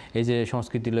চট্টগ্রামের এই যে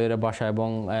সংস্কৃতি লয়ের ভাষা এবং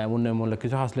উন্নয়নমূলক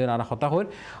কিছু হাসলের আর হতা হই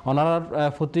ওনার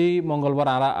প্রতি মঙ্গলবার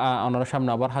আর ওনার সামনে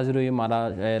আবার হাজির হই আর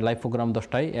লাইভ প্রোগ্রাম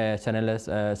 10টায়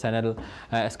চ্যানেল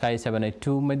স্কাই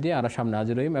 782 মধ্যে আর সামনে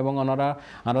হাজির হইম এবং ওনারা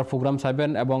আর প্রোগ্রাম চাইবেন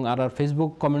এবং আর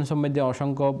ফেসবুক কমেন্টসের মধ্যে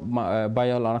অসংখ্য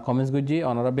বাইল আর কমেন্টস গুজি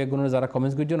ওনারা বেগুনের যারা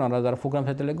কমেন্টস গুজি ওনারা যারা প্রোগ্রাম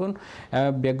চাইতে লিখুন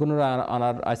বেগুনের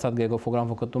আনার চাটগাঁইয়া প্রোগ্রাম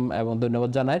পক্ষতুম এবং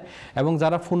ধন্যবাদ জানাই এবং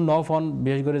যারা ফোন ফোন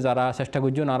বিশেষ করে যারা চেষ্টা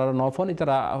করছেন আর ফোন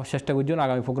তারা চেষ্টা করছেন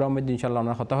আগামী প্রোগ্রামের মধ্যে ইনশাল্লাহ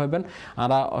ওনার কথা হইবেন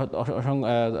আর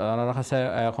ওনার কাছে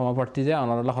ক্ষমা প্রার্থী যে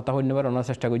ওনারা কথা হইতে পারে ওনারা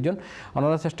চেষ্টা করছেন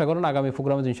ওনারা চেষ্টা করেন আগামী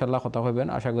প্রোগ্রামে ইনশাল্লাহ কথা হইবেন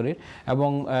আশা করি এবং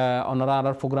ওনারা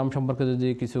আর প্রোগ্রাম সম্পর্কে যদি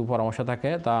কিছু পরামর্শ থাকে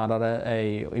তা আর এই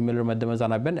ইমেলের মাধ্যমে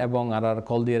জানাবেন এবং আর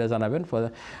কল দিয়ে জানাবেন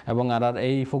এবং আর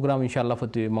এই প্রোগ্রাম ইনশাল্লাহ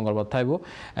প্রতি মঙ্গলবার থাকব।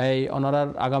 এই ওনার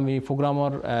আগামী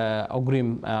প্রোগ্রামের অগ্রিম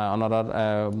ওনার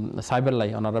সাইবার লাই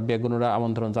ওনারা বেগুনরা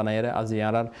আমন্ত্রণ জানাই আজি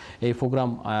আর এই প্রোগ্রাম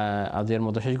আজের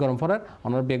মতো শেষ গরম পড়ার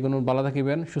ওনার বেগুনুর ভালো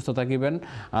থাকিবেন সুস্থ থাকিবেন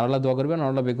আর আল্লাহ দোয়া করবেন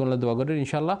ওনারা বেগুনলা দোয়া করেন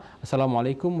ইনশাল্লাহ। আসসালামু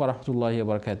আলাইকুম ওয়া রাহমাতুল্লাহি ওয়া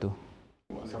বারাকাতুহু।